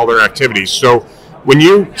resuming all their activities. So when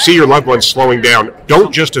you see your loved ones slowing down,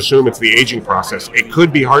 don't just assume it's the aging process. It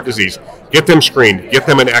could be heart disease. Get them screened, get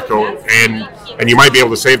them an echo, and you might be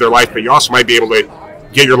able to save their life, but you also might be able to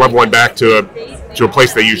get your loved one back to a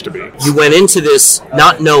place they used to be. You went into this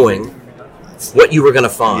not knowing what you were going to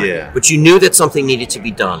find, but you knew that something needed to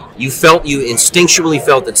be done. You instinctually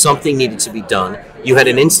felt that something needed to be done. You had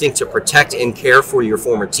an instinct to protect and care for your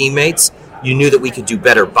former teammates. You knew that we could do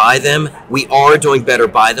better by them. We are doing better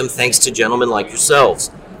by them thanks to gentlemen like yourselves.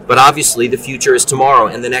 But obviously the future is tomorrow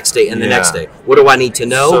and the next day and the next day. What do I need to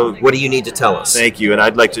know? So, what do you need to tell us? Thank you. And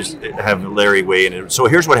I'd like to have Larry weigh in. So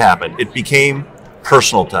here's what happened. It became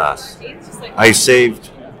personal to us. We saved.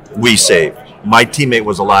 My teammate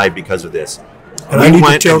was alive because of this. And we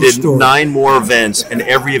went and did 9 more events, and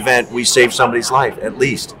every event we saved somebody's life, at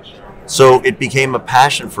least. So it became a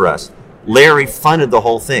passion for us. Larry funded the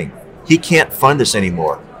whole thing. He can't fund this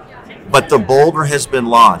anymore. But the boulder has been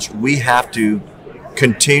launched. We have to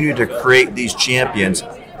continue to create these champions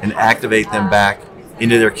and activate them back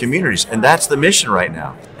into their communities. And that's the mission right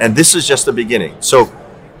now. And this is just the beginning. So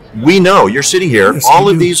we know, you're sitting here, all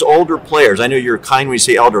of these older players, I know you're kind when you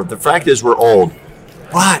say elder. The fact is we're old,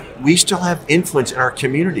 but we still have influence in our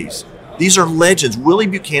communities. These are legends. Willie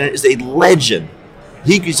Buchanan is a legend.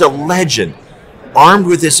 He's a legend. Armed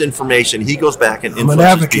with this information, he goes back and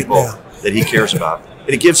influences people that he cares about. And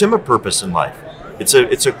it gives him a purpose in life. It's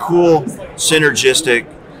a cool, synergistic,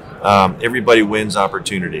 everybody wins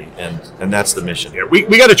opportunity, and that's the mission. Yeah,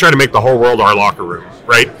 we got to try to make the whole world our locker room,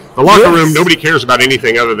 right? The locker room, nobody cares about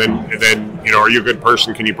anything other than are you a good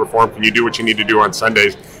person? Can you perform? Can you do what you need to do on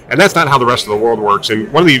Sundays? And that's not how the rest of the world works.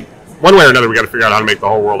 And one way or another, we got to figure out how to make the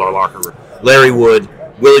whole world our locker room. Larry Wood,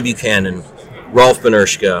 Willie Buchanan, Rolf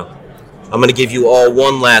Benershka, I'm going to give you all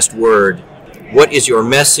one last word. What is your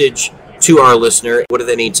message to our listener? What do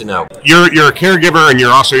they need to know? You're a caregiver and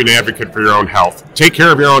you're also an advocate for your own health. Take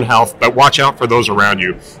care of your own health, but watch out for those around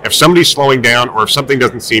you. If somebody's slowing down or if something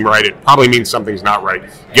doesn't seem right, it probably means something's not right.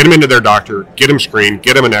 Get them into their doctor, get them screened,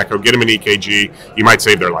 get them an echo, get them an EKG. You might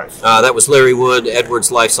save their life. That was Larry Wood,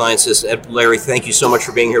 Edwards Life Sciences. Larry, thank you so much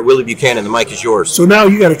for being here. Willie Buchanan, the mic is yours. So now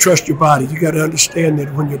you got to trust your body. You got to understand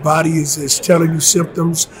that when your body is telling you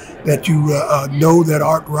symptoms that you know that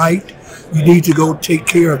aren't right, you need to go take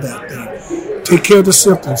care of that thing. Take care of the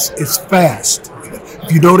symptoms. It's fast.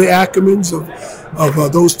 If you know the acronyms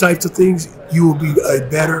of those types of things, you will be a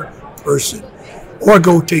better person. Or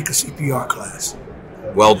go take a CPR class.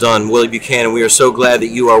 Well done, Willie Buchanan. We are so glad that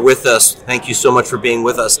you are with us. Thank you so much for being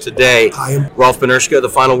with us today. Rolf Benershka, the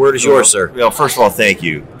final word is yours, sir. Well, first of all, thank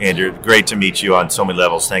you, Andrew. Great to meet you on so many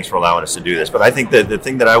levels. Thanks for allowing us to do this. But I think that the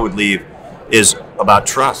thing that I would leave is about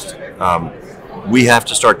trust. We have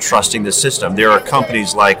to start trusting the system. There are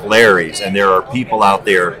companies like Larry's, and there are people out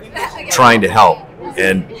there trying to help,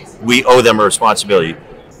 and we owe them a responsibility.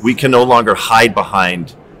 We can no longer hide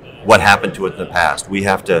behind what happened to it in the past. We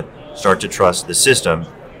have to start to trust the system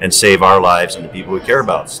and save our lives and the people we care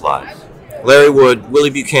about's lives. Larry Wood, Willie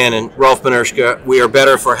Buchanan, Rolf Benershka, we are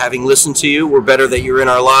better for having listened to you. We're better that you're in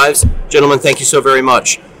our lives. Gentlemen, thank you so very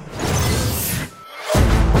much.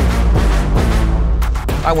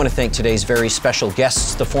 I want to thank today's very special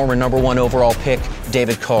guests, the former #1 overall pick,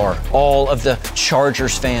 David Carr, all of the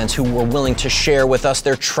Chargers fans who were willing to share with us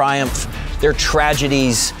their triumph, their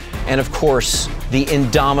tragedies, and of course, the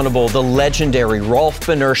indomitable, the legendary Rolf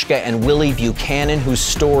Benershka and Willie Buchanan, whose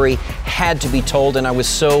story had to be told, and I was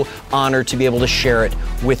so honored to be able to share it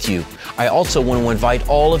with you. I also want to invite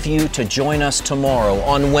all of you to join us tomorrow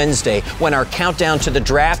on Wednesday when our countdown to the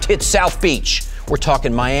draft hits South Beach. We're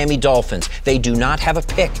talking Miami Dolphins. They do not have a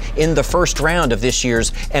pick in the first round of this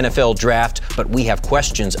year's NFL draft, but we have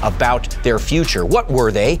questions about their future. What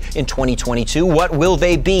were they in 2022? What will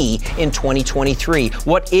they be in 2023?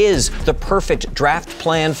 What is the perfect draft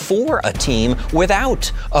plan for a team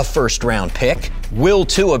without a first round pick? Will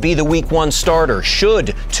Tua be the Week 1 starter?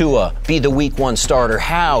 Should Tua be the Week 1 starter?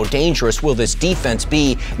 How dangerous will this defense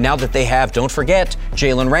be now that they have, don't forget,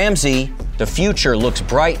 Jalen Ramsey? The future looks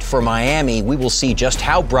bright for Miami. We will see just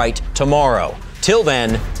how bright tomorrow. Till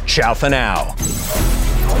then, ciao for now.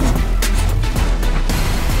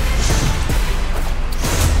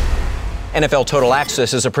 NFL Total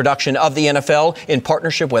Access is a production of the NFL in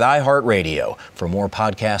partnership with iHeartRadio. For more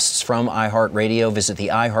podcasts from iHeartRadio, visit the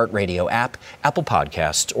iHeartRadio app, Apple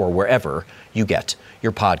Podcasts, or wherever you get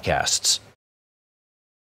your podcasts.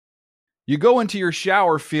 You go into your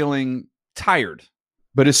shower feeling tired,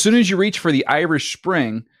 but as soon as you reach for the Irish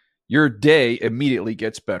Spring, your day immediately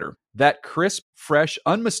gets better. That crisp, fresh,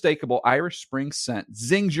 unmistakable Irish Spring scent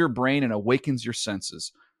zings your brain and awakens your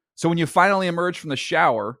senses. So when you finally emerge from the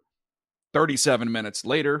shower 37 minutes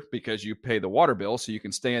later, because you pay the water bill so you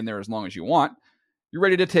can stay in there as long as you want, you're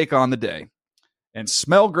ready to take on the day and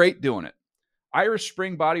smell great doing it. Irish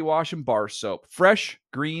Spring Body Wash and Bar Soap. Fresh,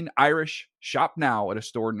 green, Irish. Shop now at a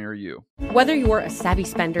store near you. Whether you're a savvy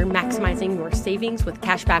spender maximizing your savings with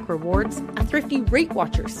cashback rewards, a thrifty rate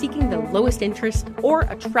watcher seeking the lowest interest, or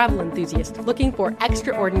a travel enthusiast looking for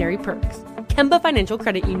extraordinary perks, Kemba Financial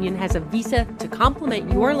Credit Union has a visa to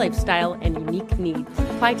complement your lifestyle and unique needs.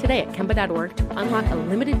 Apply today at Kemba.org to unlock a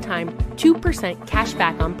limited time 2% cash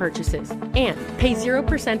back on purchases and pay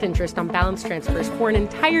 0% interest on balance transfers for an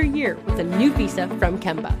entire year with a new visa from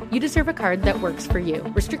Kemba. You deserve a card that works for you.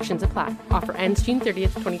 Restrictions apply. Offer ends June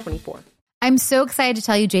 30th, 2024. I'm so excited to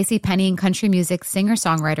tell you JCPenney and country music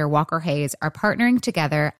singer-songwriter Walker Hayes are partnering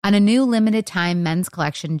together on a new limited-time men's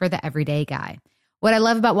collection for the everyday guy. What I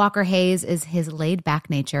love about Walker Hayes is his laid-back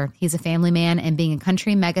nature. He's a family man, and being a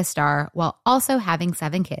country megastar while also having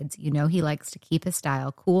 7 kids, you know he likes to keep his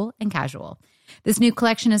style cool and casual. This new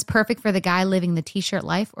collection is perfect for the guy living the t-shirt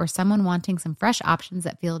life or someone wanting some fresh options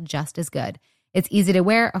that feel just as good. It's easy to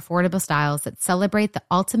wear, affordable styles that celebrate the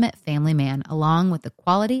ultimate family man, along with the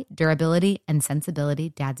quality, durability, and sensibility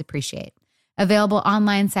dads appreciate. Available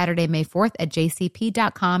online Saturday, May 4th at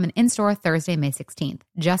jcp.com and in-store Thursday, May 16th,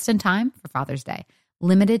 just in time for Father's Day.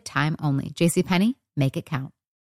 Limited time only. JCPenney, make it count.